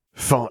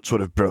 Farts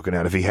would have broken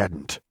out if he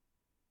hadn't.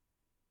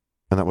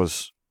 And that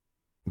was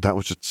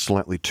just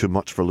slightly too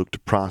much for Luke to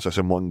process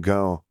in one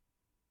go.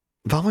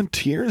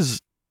 Volunteers?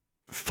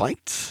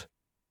 Fights?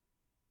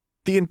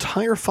 The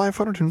entire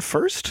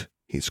 501st?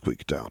 He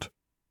squeaked out.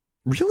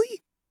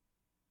 Really?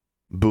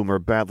 Boomer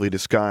badly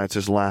disguised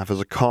his laugh as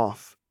a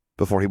cough,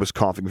 before he was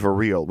coughing for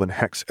real when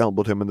Hex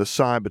elbowed him in the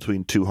side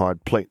between two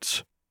hard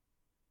plates.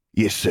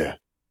 Yes, sir,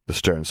 the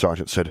stern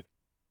sergeant said.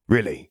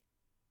 Really?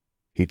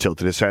 He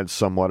tilted his head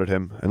somewhat at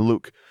him, and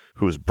Luke,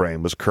 whose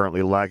brain was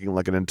currently lagging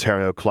like an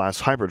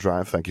Ontario-class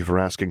hyperdrive, thank you for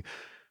asking,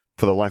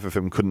 for the life of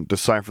him couldn't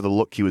decipher the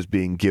look he was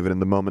being given in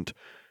the moment.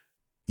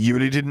 You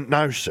really didn't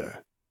know,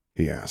 sir?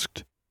 He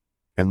asked.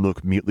 And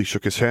Luke mutely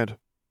shook his head,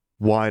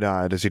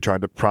 wide-eyed as he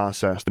tried to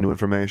process the new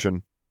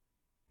information.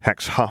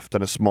 Hex huffed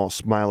and a small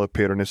smile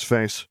appeared on his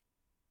face.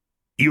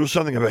 You're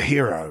something of a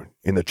hero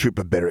in the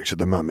trooper barracks at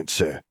the moment,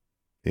 sir,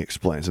 he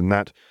explains, and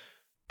that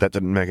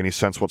didn't make any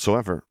sense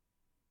whatsoever.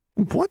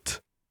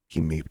 What?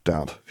 He meeped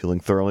out, feeling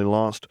thoroughly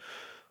lost.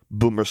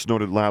 Boomer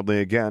snorted loudly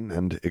again,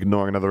 and,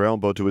 ignoring another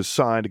elbow to his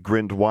side,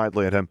 grinned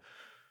widely at him.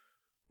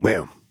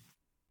 Well,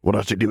 what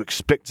else did you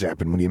expect to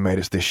happen when you made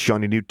us this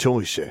shiny new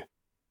toy, sir?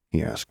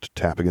 He asked,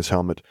 tapping his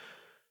helmet.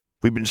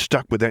 We've been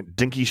stuck with that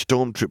dinky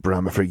stormtrooper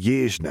armor for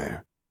years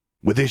now,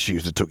 with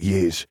issues that took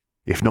years,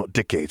 if not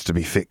decades, to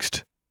be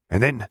fixed.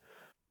 And then,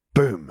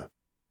 boom,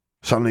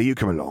 suddenly you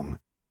come along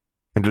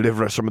and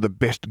deliver us some of the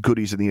best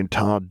goodies in the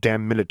entire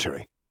damn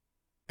military.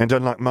 And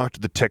unlike most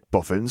of the tech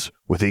boffins,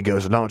 with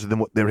egos larger than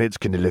what their heads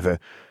can deliver,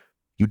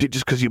 you did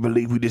just because you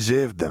believed we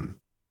deserved them.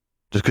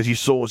 Just because you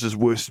saw us as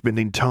worth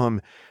spending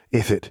time,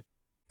 effort,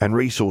 and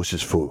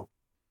resources for.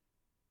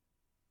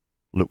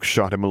 Luke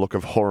shot him a look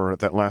of horror at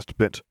that last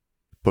bit,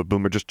 but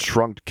Boomer just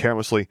shrugged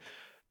carelessly.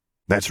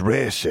 That's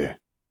rare, sir.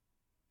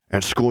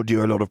 And scored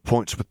you a lot of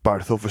points with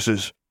both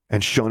officers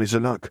and shinies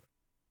alike.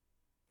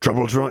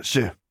 Trouble's right,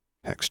 sir,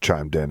 Hex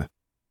chimed in.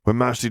 We're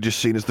mostly just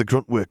seen as the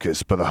grunt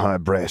workers by the high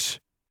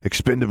brass,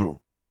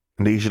 expendable,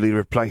 and easily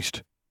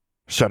replaced.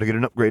 So to get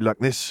an upgrade like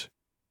this,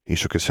 he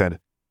shook his head.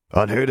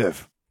 Unheard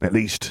of, at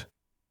least.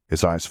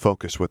 His eyes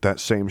focused with that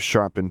same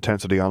sharp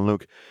intensity on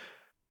Luke,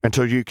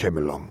 until you came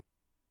along.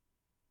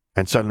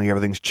 And suddenly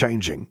everything's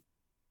changing.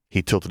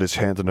 He tilted his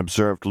head and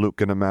observed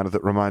Luke in a manner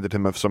that reminded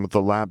him of some of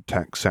the lab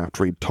techs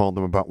after he'd told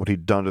them about what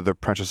he'd done to their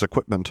precious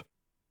equipment.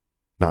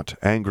 Not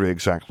angry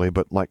exactly,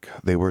 but like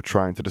they were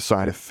trying to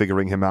decide if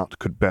figuring him out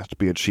could best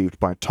be achieved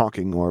by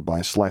talking or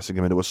by slicing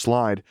him into a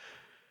slide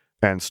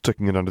and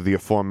sticking it under the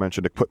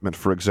aforementioned equipment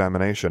for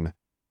examination.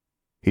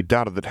 He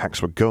doubted that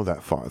Hex would go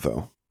that far,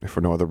 though, if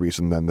for no other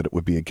reason than that it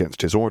would be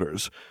against his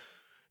orders.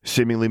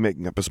 Seemingly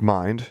making up his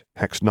mind,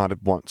 Hex nodded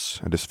once,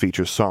 and his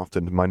features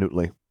softened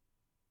minutely.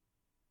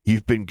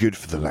 You've been good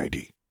for the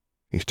lady,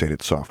 he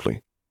stated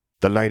softly.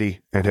 The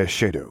lady and her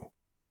shadow.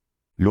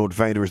 Lord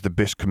Vader is the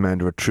best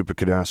commander a trooper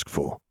could ask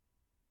for,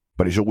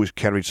 but he's always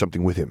carried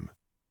something with him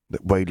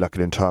that weighed like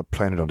an entire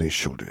planet on his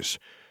shoulders.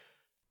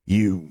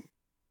 You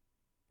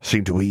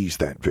seem to ease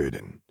that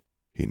burden,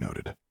 he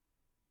noted.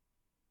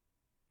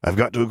 I've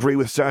got to agree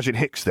with Sergeant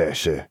Hicks there,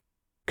 sir,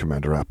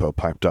 Commander Appo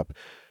piped up.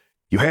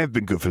 You have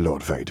been good for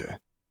Lord Vader,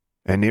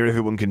 and near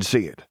everyone can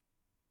see it.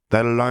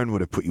 That alone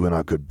would have put you in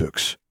our good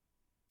books.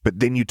 But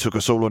then you took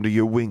us all under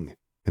your wing,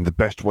 in the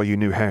best way you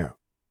knew how.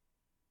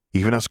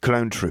 Even us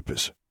clone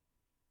troopers.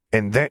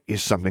 And that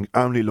is something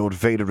only Lord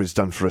Vader has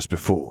done for us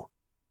before.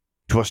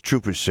 To us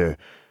troopers, sir,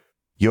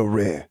 you're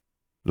rare,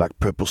 like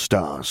purple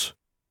stars.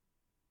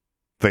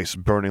 Face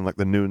burning like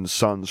the noon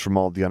suns from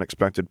all the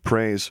unexpected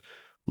praise,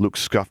 Luke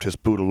scuffed his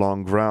boot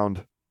along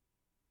ground.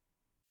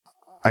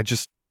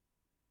 It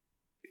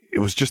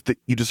was just that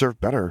you deserve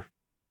better,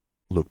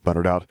 Luke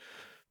muttered out,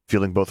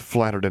 feeling both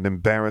flattered and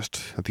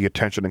embarrassed at the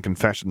attention and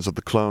confessions of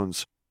the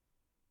clones.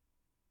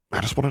 I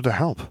just wanted to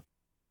help.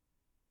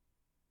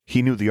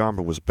 He knew the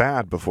armor was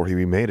bad before he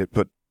remade it,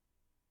 but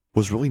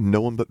was really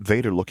no one but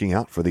Vader looking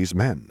out for these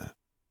men?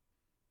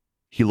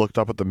 He looked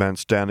up at the men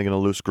standing in a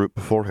loose group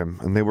before him,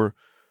 and they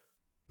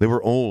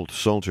were old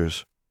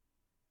soldiers.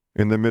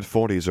 In their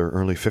mid-40s or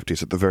early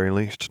 50s at the very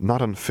least,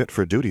 not unfit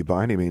for duty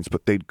by any means,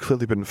 but they'd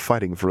clearly been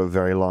fighting for a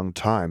very long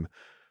time,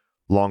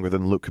 longer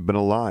than Luke had been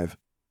alive.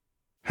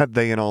 Had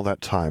they in all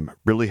that time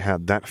really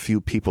had that few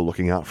people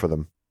looking out for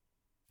them?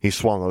 He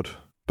swallowed,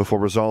 before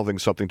resolving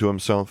something to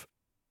himself.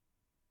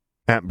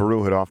 Aunt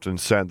Beru had often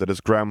said that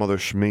his grandmother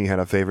Shmi had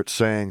a favorite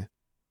saying,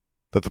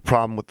 that the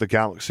problem with the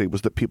galaxy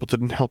was that people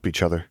didn't help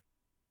each other.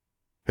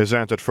 His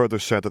aunt had further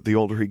said that the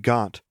older he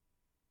got,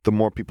 the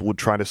more people would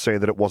try to say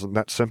that it wasn't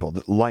that simple,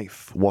 that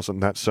life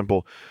wasn't that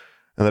simple,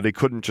 and that he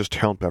couldn't just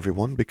help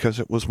everyone because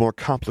it was more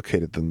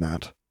complicated than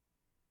that.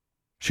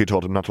 She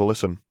told him not to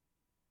listen.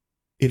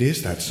 It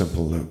is that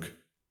simple, Luke,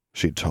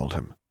 she'd told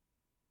him.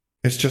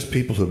 It's just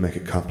people who make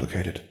it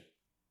complicated.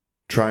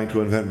 trying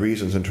to invent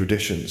reasons and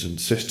traditions and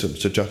systems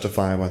to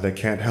justify why they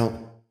can't help,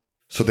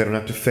 so they don't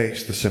have to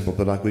face the simple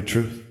but ugly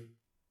truth.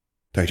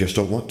 They just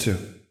don't want to.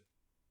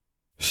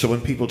 So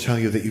when people tell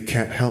you that you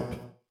can't help,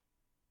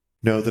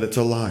 know that it's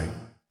a lie.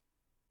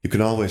 You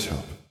can always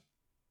help.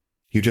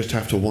 You just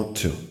have to want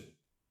to,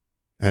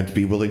 and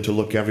be willing to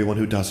look everyone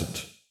who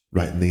doesn't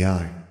right in the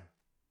eye.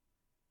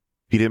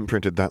 He'd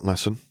imprinted that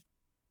lesson,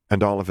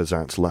 and all of his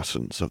aunt's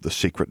lessons of the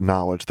secret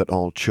knowledge that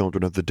all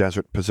children of the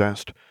desert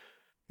possessed,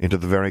 into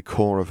the very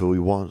core of who he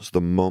was the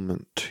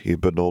moment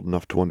he'd been old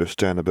enough to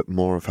understand a bit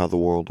more of how the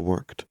world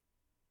worked,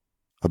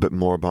 a bit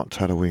more about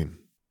Tatooine,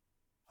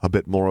 a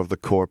bit more of the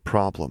core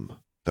problem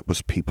that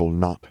was people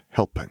not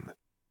helping.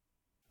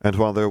 And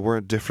while there were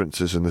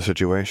differences in the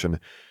situation,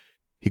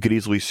 he could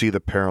easily see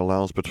the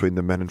parallels between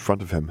the men in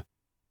front of him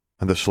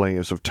and the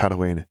slaves of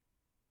Tatooine.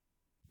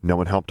 No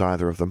one helped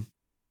either of them.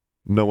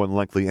 No one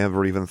likely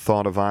ever even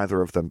thought of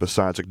either of them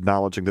besides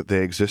acknowledging that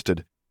they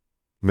existed.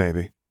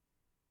 Maybe.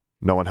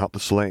 No one helped the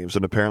slaves,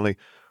 and apparently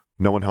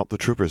no one helped the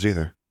troopers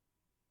either.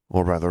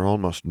 Or rather,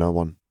 almost no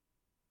one.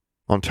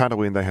 On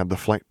Tatooine they had the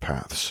flight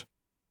paths,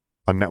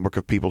 a network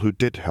of people who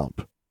did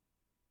help,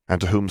 and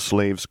to whom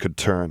slaves could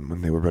turn when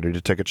they were ready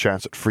to take a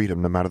chance at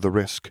freedom no matter the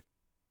risk.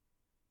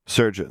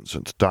 Surgeons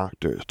and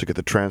doctors to get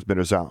the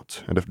transmitters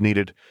out, and if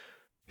needed,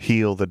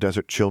 heal the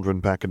desert children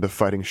back into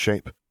fighting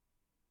shape.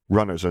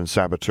 Runners and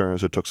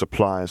saboteurs who took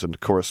supplies and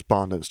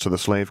correspondence to the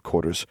slave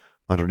quarters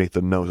underneath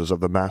the noses of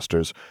the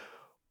masters,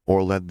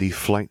 or led the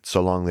flights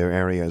along their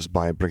areas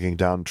by bringing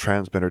down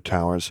transmitter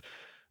towers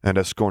and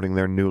escorting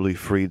their newly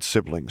freed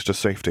siblings to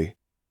safety.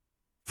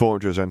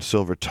 Forgers and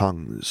silver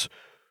tongues,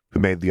 who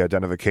made the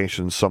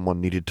identification someone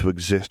needed to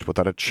exist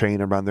without a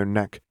chain around their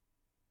neck,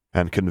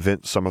 and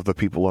convinced some of the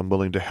people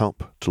unwilling to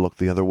help to look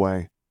the other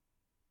way.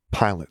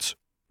 Pilots,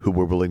 who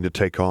were willing to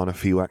take on a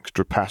few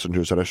extra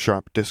passengers at a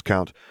sharp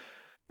discount,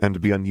 and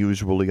be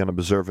unusually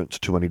unobservant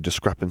to any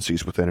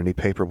discrepancies within any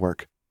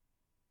paperwork.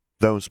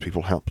 Those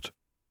people helped.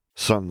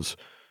 Sons.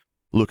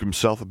 Luke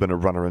himself had been a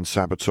runner and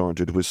saboteur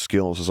due to his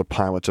skills as a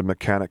pilot and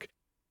mechanic,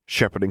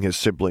 shepherding his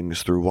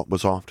siblings through what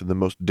was often the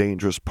most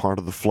dangerous part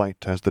of the flight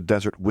as the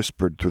desert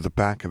whispered through the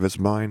back of his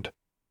mind.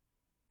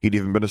 He'd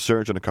even been a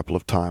surgeon a couple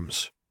of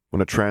times,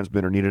 when a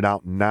transmitter needed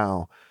out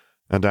now,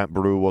 and Aunt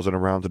Beru wasn't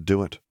around to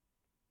do it.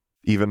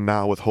 Even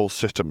now, with whole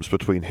systems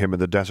between him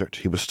and the desert,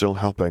 he was still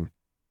helping.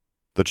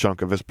 The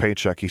chunk of his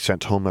paycheck he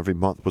sent home every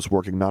month was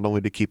working not only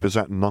to keep his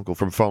aunt and uncle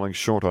from falling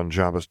short on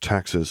Jabba's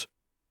taxes,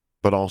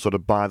 but also to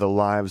buy the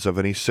lives of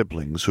any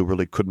siblings who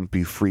really couldn't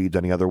be freed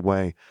any other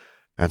way,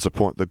 and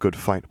support the good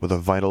fight with a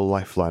vital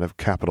lifeline of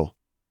capital.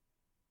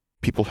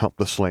 People helped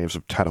the slaves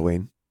of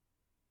Tatooine,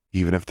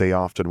 even if they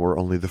often were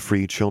only the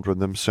free children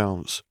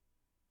themselves.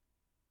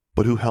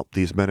 But who helped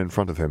these men in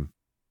front of him?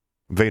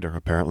 Vader,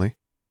 apparently.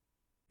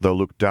 Though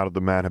Luke doubted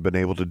the man had been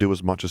able to do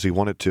as much as he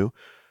wanted to,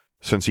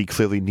 since he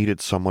clearly needed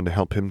someone to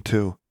help him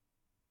too.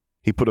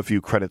 He put a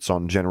few credits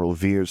on General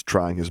Veers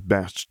trying his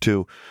best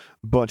too,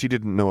 but he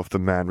didn't know if the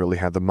man really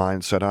had the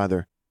mindset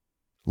either.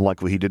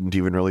 Likely he didn't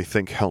even really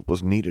think help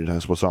was needed,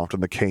 as was often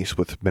the case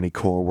with many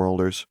core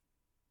worlders.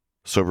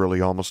 So really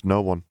almost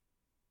no one.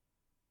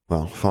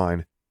 Well,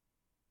 fine.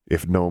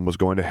 If no one was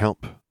going to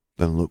help,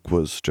 then Luke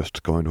was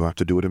just going to have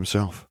to do it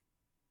himself.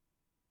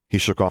 He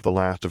shook off the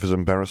last of his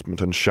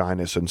embarrassment and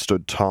shyness and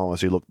stood tall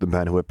as he looked the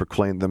men who had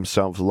proclaimed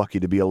themselves lucky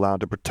to be allowed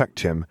to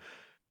protect him,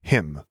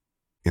 in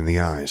the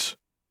eyes.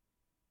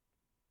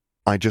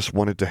 "I just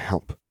wanted to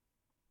help,"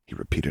 he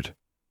repeated,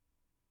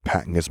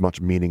 packing as much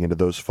meaning into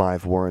those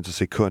 5 words as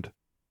he could.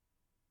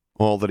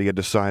 All that he had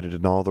decided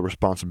and all the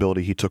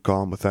responsibility he took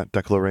on with that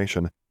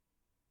declaration.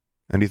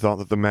 And he thought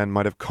that the men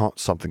might have caught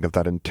something of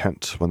that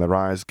intent when their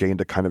eyes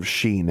gained a kind of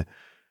sheen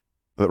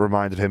that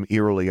reminded him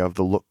eerily of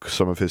the look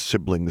some of his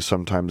siblings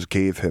sometimes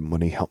gave him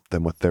when he helped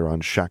them with their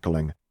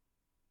unshackling.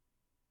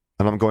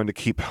 "And I'm going to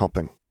keep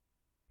helping,"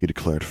 he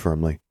declared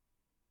firmly,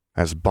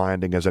 as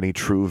binding as any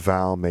true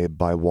vow made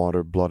by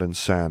water, blood, and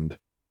sand.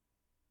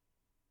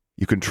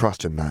 "You can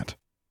trust in that."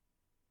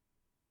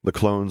 The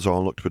clones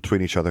all looked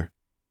between each other,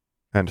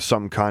 and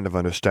some kind of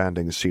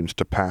understanding seemed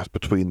to pass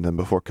between them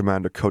before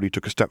Commander Cody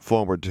took a step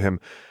forward to him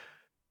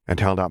and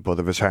held out both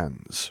of his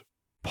hands,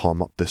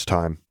 palm up this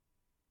time.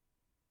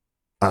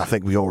 "I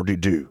think we already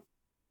do,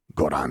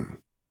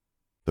 Goran,"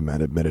 the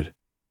man admitted.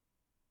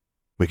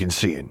 "We can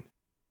see it.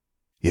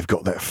 You've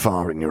got that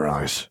fire in your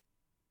eyes,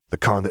 the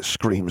kind that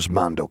screams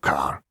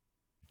Mandokar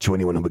to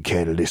anyone who would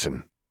care to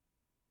listen."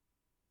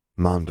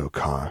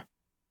 Mandokar.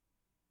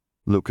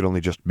 Luke had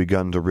only just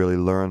begun to really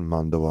learn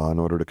Mando'a in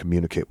order to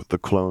communicate with the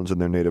clones in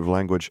their native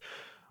language,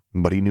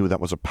 but he knew that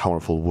was a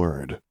powerful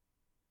word,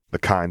 the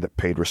kind that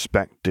paid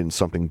respect in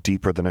something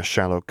deeper than a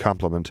shallow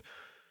compliment.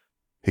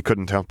 He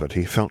couldn't help it.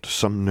 He felt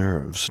some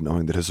nerves,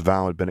 knowing that his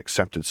vow had been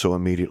accepted so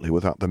immediately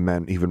without the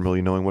men even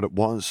really knowing what it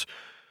was.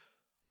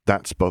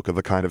 That spoke of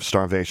a kind of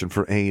starvation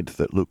for aid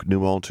that Luke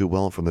knew all too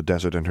well from the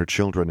desert and her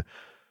children.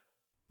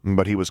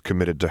 But he was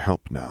committed to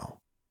help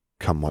now,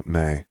 come what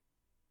may.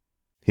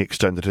 He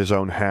extended his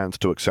own hands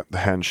to accept the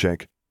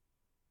handshake.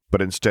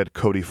 But instead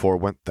Cody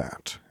forewent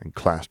that and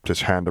clasped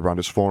his hand around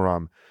his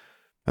forearm,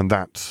 and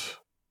that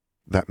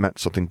meant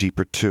something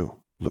deeper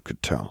too, Luke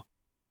could tell.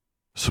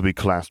 So he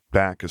clasped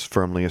back as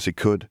firmly as he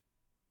could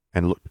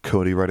and looked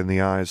Cody right in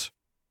the eyes.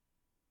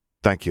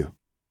 "Thank you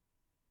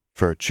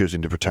for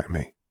choosing to protect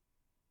me,"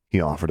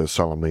 he offered as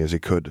solemnly as he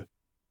could,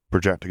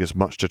 projecting as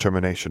much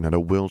determination and a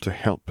will to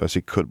help as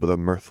he could with a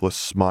mirthless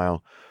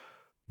smile,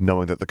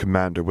 knowing that the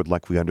commander would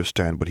likely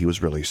understand what he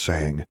was really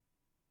saying.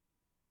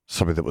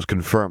 Something that was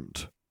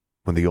confirmed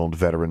when the old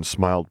veteran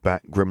smiled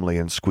back grimly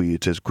and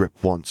squeezed his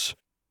grip once.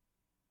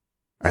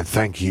 "And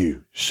thank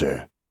you,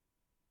 sir,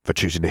 for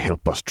choosing to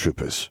help us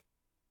troopers."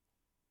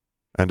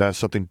 And as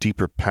something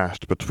deeper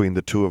passed between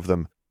the two of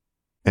them,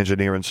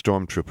 engineer and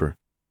stormtrooper,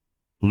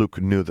 Luke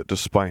knew that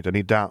despite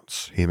any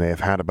doubts he may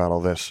have had about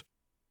all this,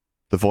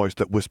 the voice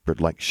that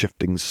whispered like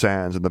shifting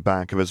sands in the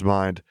back of his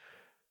mind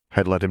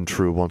had led him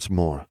true once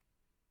more.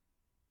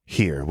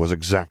 Here was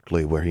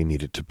exactly where he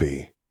needed to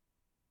be.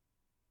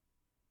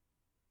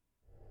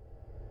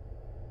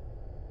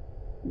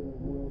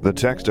 The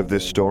text of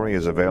this story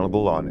is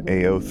available on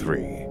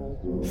AO3.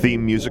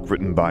 Theme music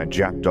written by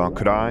Jackdaw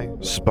Kadai,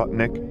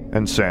 Sputnik,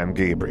 and Sam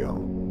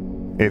Gabriel.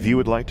 If you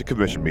would like to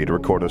commission me to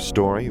record a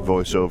story,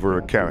 voiceover,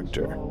 or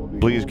character,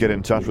 please get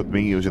in touch with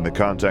me using the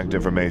contact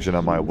information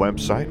on my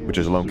website, which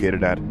is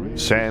located at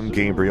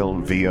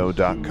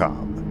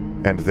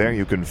samgabrielvo.com. And there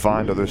you can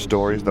find other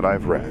stories that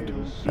I've read,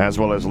 as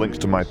well as links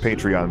to my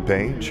Patreon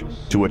page,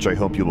 to which I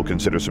hope you will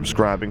consider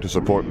subscribing to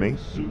support me,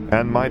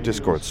 and my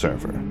Discord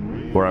server,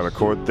 where I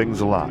record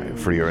things live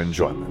for your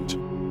enjoyment.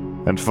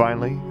 And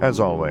finally,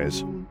 as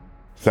always,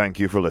 thank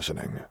you for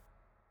listening.